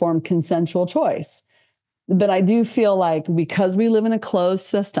 informed consensual choice. But I do feel like because we live in a closed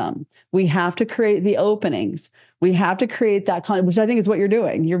system, we have to create the openings. We have to create that which I think is what you're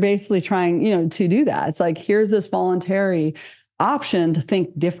doing. You're basically trying, to do that. It's like, here's this voluntary option to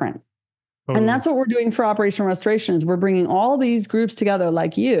think different. Totally. And that's what we're doing for Operation Restoration is we're bringing all these groups together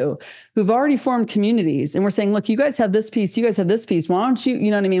like you who've already formed communities. And we're saying, look, you guys have this piece. You guys have this piece. Why don't you,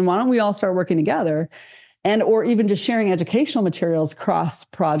 you know what I mean? Why don't we all start working together? And, or even just sharing educational materials cross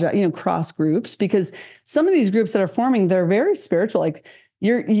project, cross groups, because some of these groups that are forming, they're very spiritual. Like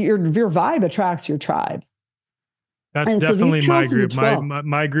your vibe attracts your tribe. That's and definitely so my group.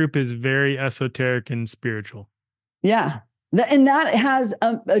 My group is very esoteric and spiritual. Yeah. And that has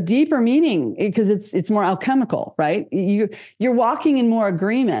a deeper meaning because it's more alchemical, right? You're walking in more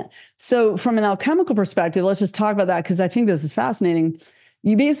agreement. So from an alchemical perspective, let's just talk about that because I think this is fascinating.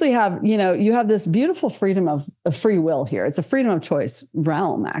 You basically have, you have this beautiful freedom of free will here. It's a freedom of choice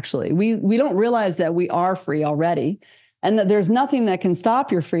realm, actually. We don't realize that we are free already and that there's nothing that can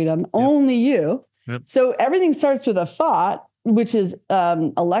stop your freedom, only you. Yep. So everything starts with a thought, which is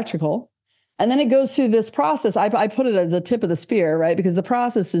electrical. And then it goes through this process. I put it as the tip of the spear, right? Because the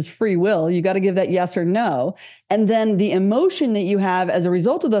process is free will. You got to give that yes or no. And then the emotion that you have as a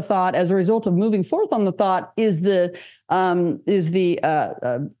result of the thought, as a result of moving forth on the thought is the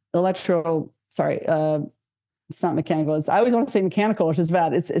electro, sorry, it's not mechanical. I always want to say mechanical, which is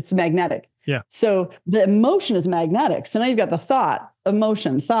bad. It's magnetic. Yeah. So the emotion is magnetic. So now you've got the thought,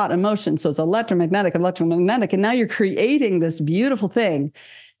 emotion. So it's electromagnetic. And now you're creating this beautiful thing.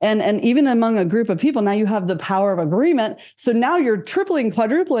 And even among a group of people, now you have the power of agreement. So now you're tripling,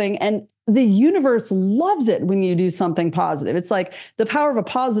 quadrupling, and the universe loves it when you do something positive. It's like the power of a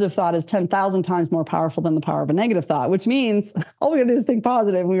positive thought is 10,000 times more powerful than the power of a negative thought, which means all we gotta do is think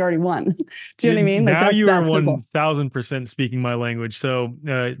positive and we already won. Do you know what I mean? Now you are 1,000% speaking my language. So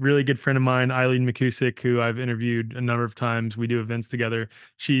really good friend of mine, Eileen McCusick, who I've interviewed a number of times. We do events together.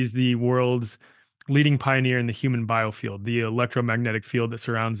 She's the world's leading pioneer in the human biofield, the electromagnetic field that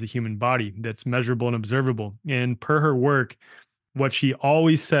surrounds the human body that's measurable and observable. And per her work, what she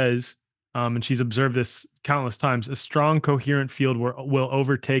always says, and she's observed this countless times, a strong coherent field will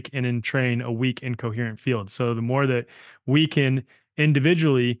overtake and entrain a weak incoherent field. So the more that we can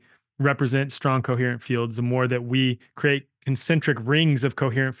individually represent strong coherent fields, the more that we create concentric rings of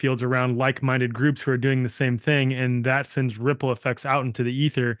coherent fields around like-minded groups who are doing the same thing. And that sends ripple effects out into the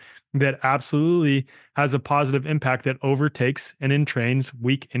ether that absolutely has a positive impact that overtakes and entrains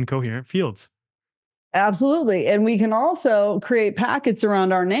weak incoherent fields. Absolutely. And we can also create packets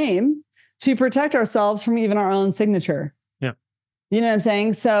around our name to protect ourselves from even our own signature. Yeah. You know what I'm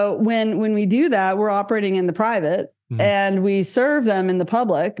saying? So when we do that, we're operating in the private. And we serve them in the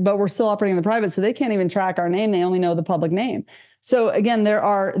public, but we're still operating in the private. So they can't even track our name. They only know the public name. So again, there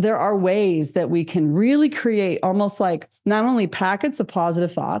are ways that we can really create almost like not only packets of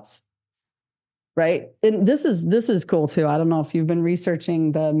positive thoughts, right? And this is cool too. I don't know if you've been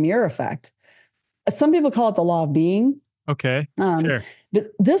researching the mirror effect. Some people call it the law of being. Okay. Sure.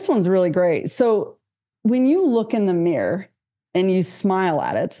 But this one's really great. So when you look in the mirror and you smile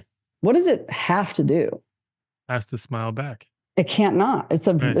at it, what does it have to do? Has to smile back. It can't not. It's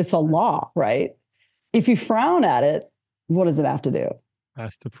a law, right? If you frown at it, what does it have to do?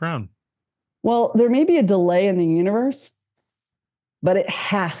 Has to frown. Well, there may be a delay in the universe, but it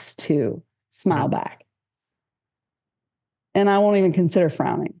has to smile back. And I won't even consider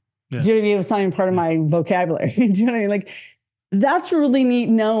frowning. Yeah. Do you know what I mean? It's not even part of my vocabulary. Do you know what I mean? Like, that's really neat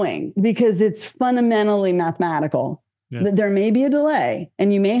knowing, because it's fundamentally mathematical. That there may be a delay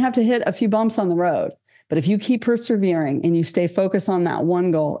and you may have to hit a few bumps on the road, but if you keep persevering and you stay focused on that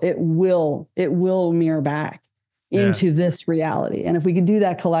one goal, it will mirror back into this reality. And if we could do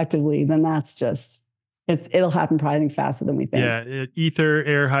that collectively, then that's just, it'll happen probably, I think, faster than we think. Yeah. Ether,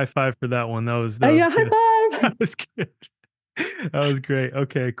 air, high five for that one. That was yeah, high five. That was good. That was great.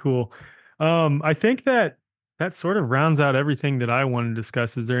 Okay, cool. I think that sort of rounds out everything that I want to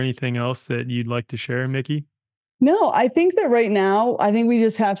discuss. Is there anything else that you'd like to share, Miki? No, I think that right now, I think we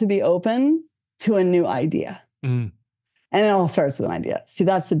just have to be open to a new idea. And it all starts with an idea. See,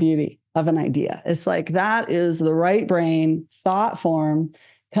 that's the beauty of an idea. It's like, that is the right brain thought form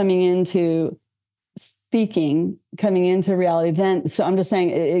coming into speaking, coming into reality. Then, so I'm just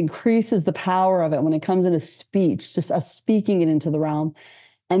saying, it increases the power of it when it comes into speech, just us speaking it into the realm,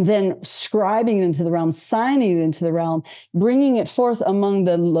 and then scribing it into the realm, signing it into the realm, bringing it forth among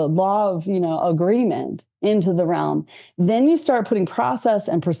the law of, agreement into the realm. Then you start putting process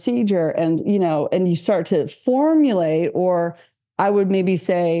and procedure, and, and you start to formulate, or I would maybe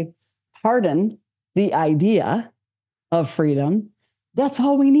say, harden the idea of freedom. That's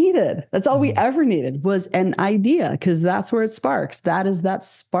all we needed. That's all we ever needed, was an idea, because that's where it sparks. That is that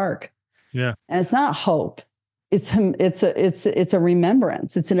spark. Yeah. And it's not hope. It's a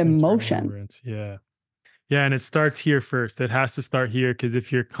remembrance. It's an emotion. Yeah. Yeah. And it starts here first. It has to start here, because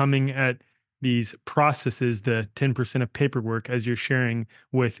if you're coming at these processes, the 10% of paperwork, as you're sharing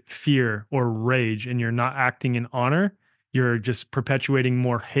with fear or rage, and you're not acting in honor, you're just perpetuating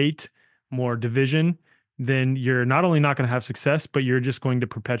more hate, more division, then you're not only not going to have success, but you're just going to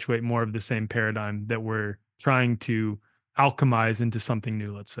perpetuate more of the same paradigm that we're trying to alchemize into something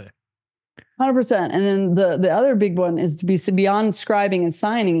new, let's say. 100%. And then the other big one is to be, so beyond scribing and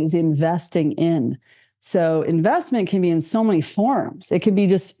signing, is investing in. So investment can be in so many forms. It could be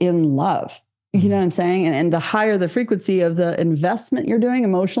just in love. You know what I'm saying? And the higher the frequency of the investment you're doing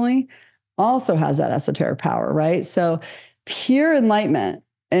emotionally also has that esoteric power, right? So pure enlightenment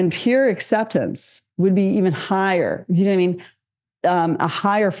and pure acceptance would be even higher. You know what I mean? A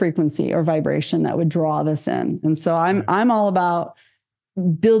higher frequency or vibration that would draw this in. And so I'm all about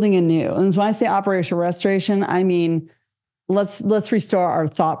building anew. And when I say operational restoration, I mean, let's restore our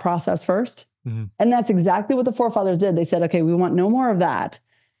thought process first. And that's exactly what the forefathers did. They said, okay, we want no more of that.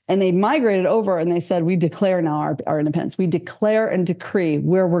 And they migrated over and they said, we declare now our independence. We declare and decree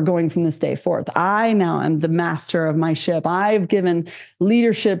where we're going from this day forth. I now am the master of my ship. I've given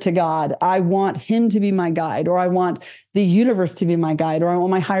leadership to God. I want him to be my guide, or I want the universe to be my guide, or I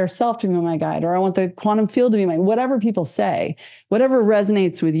want my higher self to be my guide, or I want the quantum field to be my, whatever people say, whatever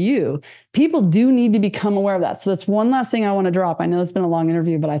resonates with you. People do need to become aware of that. So that's one last thing I want to drop. I know it's been a long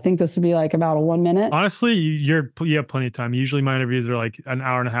interview, but I think this would be like about a 1 minute. Honestly, you have plenty of time. Usually my interviews are like an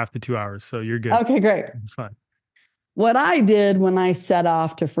hour and a half to 2 hours. So you're good. Okay, great. Fine. What I did when I set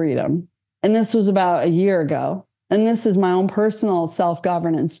off to freedom, and this was about a year ago, and this is my own personal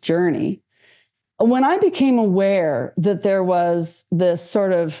self-governance journey. When I became aware that there was this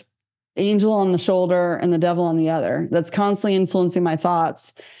sort of angel on the shoulder and the devil on the other that's constantly influencing my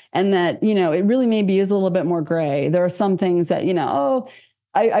thoughts, and that, it really maybe is a little bit more gray. There are some things that,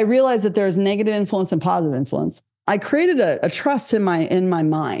 I realized that there's negative influence and positive influence. I created a trust in my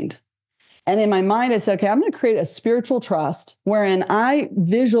mind. And in my mind, I said, okay, I'm going to create a spiritual trust wherein I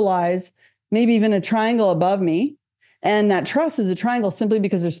visualize maybe even a triangle above me. And that trust is a triangle simply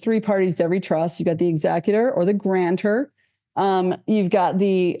because there's 3 parties to every trust. You've got the executor or the grantor. You've got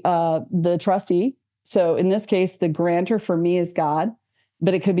the trustee. So in this case, the grantor for me is God,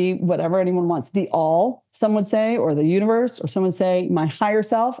 but it could be whatever anyone wants. The all, some would say, or the universe, or some would say my higher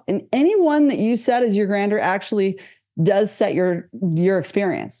self. And anyone that you set as your grantor actually does set your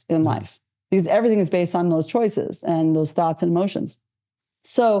experience in life, because everything is based on those choices and those thoughts and emotions.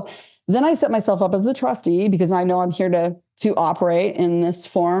 So then I set myself up as the trustee, because I know I'm here to operate in this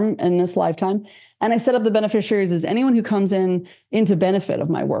form in this lifetime. And I set up the beneficiaries as anyone who comes into benefit of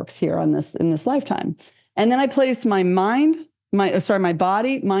my works here in this lifetime. And then I place my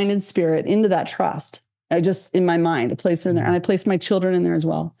body, mind, and spirit into that trust. In my mind, I place it in there. And I placed my children in there as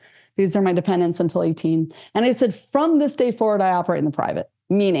well. These are my dependents until 18. And I said, from this day forward, I operate in the private.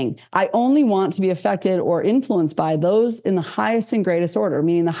 Meaning, I only want to be affected or influenced by those in the highest and greatest order,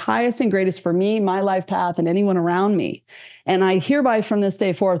 meaning the highest and greatest for me, my life path, and anyone around me. And I hereby, from this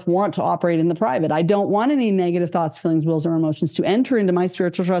day forth, want to operate in the private. I don't want any negative thoughts, feelings, wills, or emotions to enter into my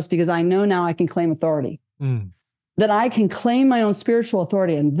spiritual trust, because I know now I can claim authority. then I can claim my own spiritual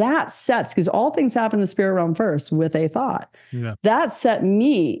authority. And that sets, because all things happen in the spirit realm first with a thought. Yeah. That set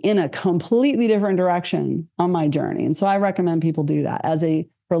me in a completely different direction on my journey. And so I recommend people do that as a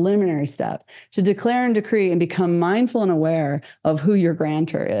preliminary step, to declare and decree and become mindful and aware of who your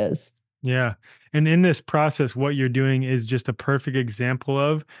grantor is. Yeah. And in this process, what you're doing is just a perfect example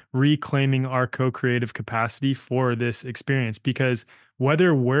of reclaiming our co-creative capacity for this experience. Because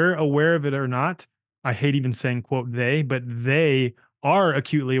whether we're aware of it or not, I hate even saying, quote, they, but they are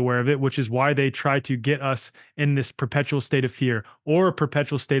acutely aware of it, which is why they try to get us in this perpetual state of fear, or a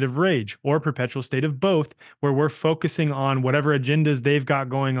perpetual state of rage, or a perpetual state of both, where we're focusing on whatever agendas they've got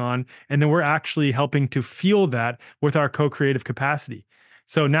going on. And then we're actually helping to fuel that with our co-creative capacity.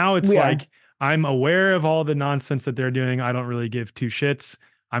 So now it's like, I'm aware of all the nonsense that they're doing. I don't really give two shits.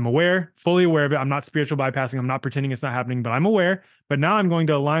 I'm aware, fully aware of it. I'm not spiritual bypassing. I'm not pretending it's not happening, but I'm aware. But now I'm going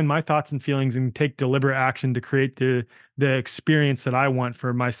to align my thoughts and feelings and take deliberate action to create the experience that I want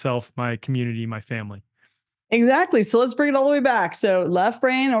for myself, my community, my family. Exactly. So let's bring it all the way back. So left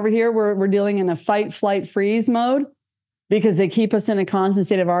brain over here, we're dealing in a fight, flight, freeze mode because they keep us in a constant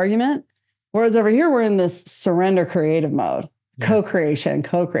state of argument. Whereas over here, we're in this surrender creative mode. Co-creation,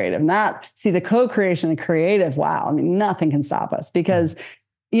 co-creative, not see the co-creation and creative. Wow. I mean, nothing can stop us because,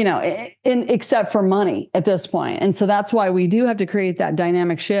 except for money at this point. And so that's why we do have to create that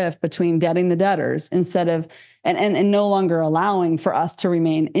dynamic shift between debting the debtors instead of, and no longer allowing for us to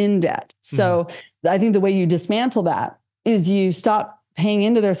remain in debt. So I think the way you dismantle that is you stop paying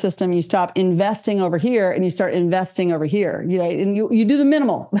into their system, you stop investing over here and you start investing over here, and you do the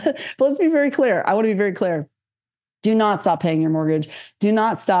minimal. But let's be very clear. I want to be very clear. Do not stop paying your mortgage. Do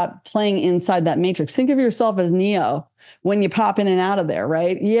not stop playing inside that matrix. Think of yourself as Neo when you pop in and out of there,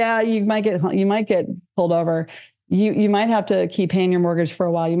 right? Yeah, you might get pulled over. You might have to keep paying your mortgage for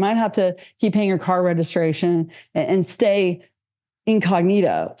a while. You might have to keep paying your car registration and stay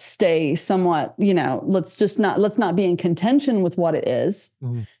incognito, stay somewhat, let's not be in contention with what it is.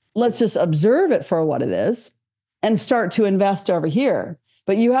 Let's just observe it for what it is and start to invest over here.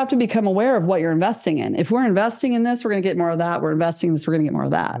 But you have to become aware of what you're investing in. If we're investing in this, we're going to get more of that. We're investing in this, we're going to get more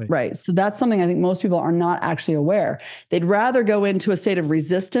of that. Right. So that's something I think most people are not actually aware. They'd rather go into a state of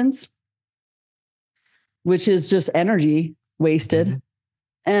resistance, which is just energy wasted,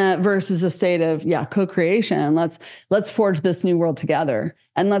 versus a state of, co-creation. Let's forge this new world together.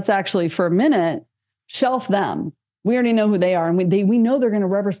 And let's actually, for a minute, shelf them. We already know who they are. And we know they're going to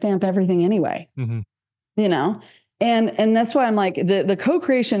rubber stamp everything anyway, And that's why I'm like the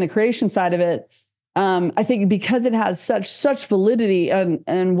co-creation, the creation side of it. I think because it has such validity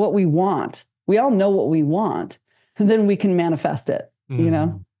and what we want, we all know what we want, and then we can manifest it.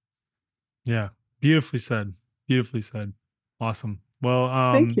 Yeah, beautifully said. Beautifully said. Awesome.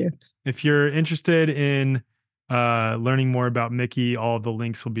 Well, thank you. If you're interested in learning more about Miki, all of the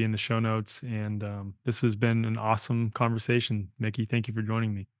links will be in the show notes. And this has been an awesome conversation, Miki. Thank you for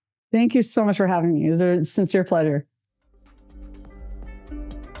joining me. Thank you so much for having me. It was a sincere pleasure.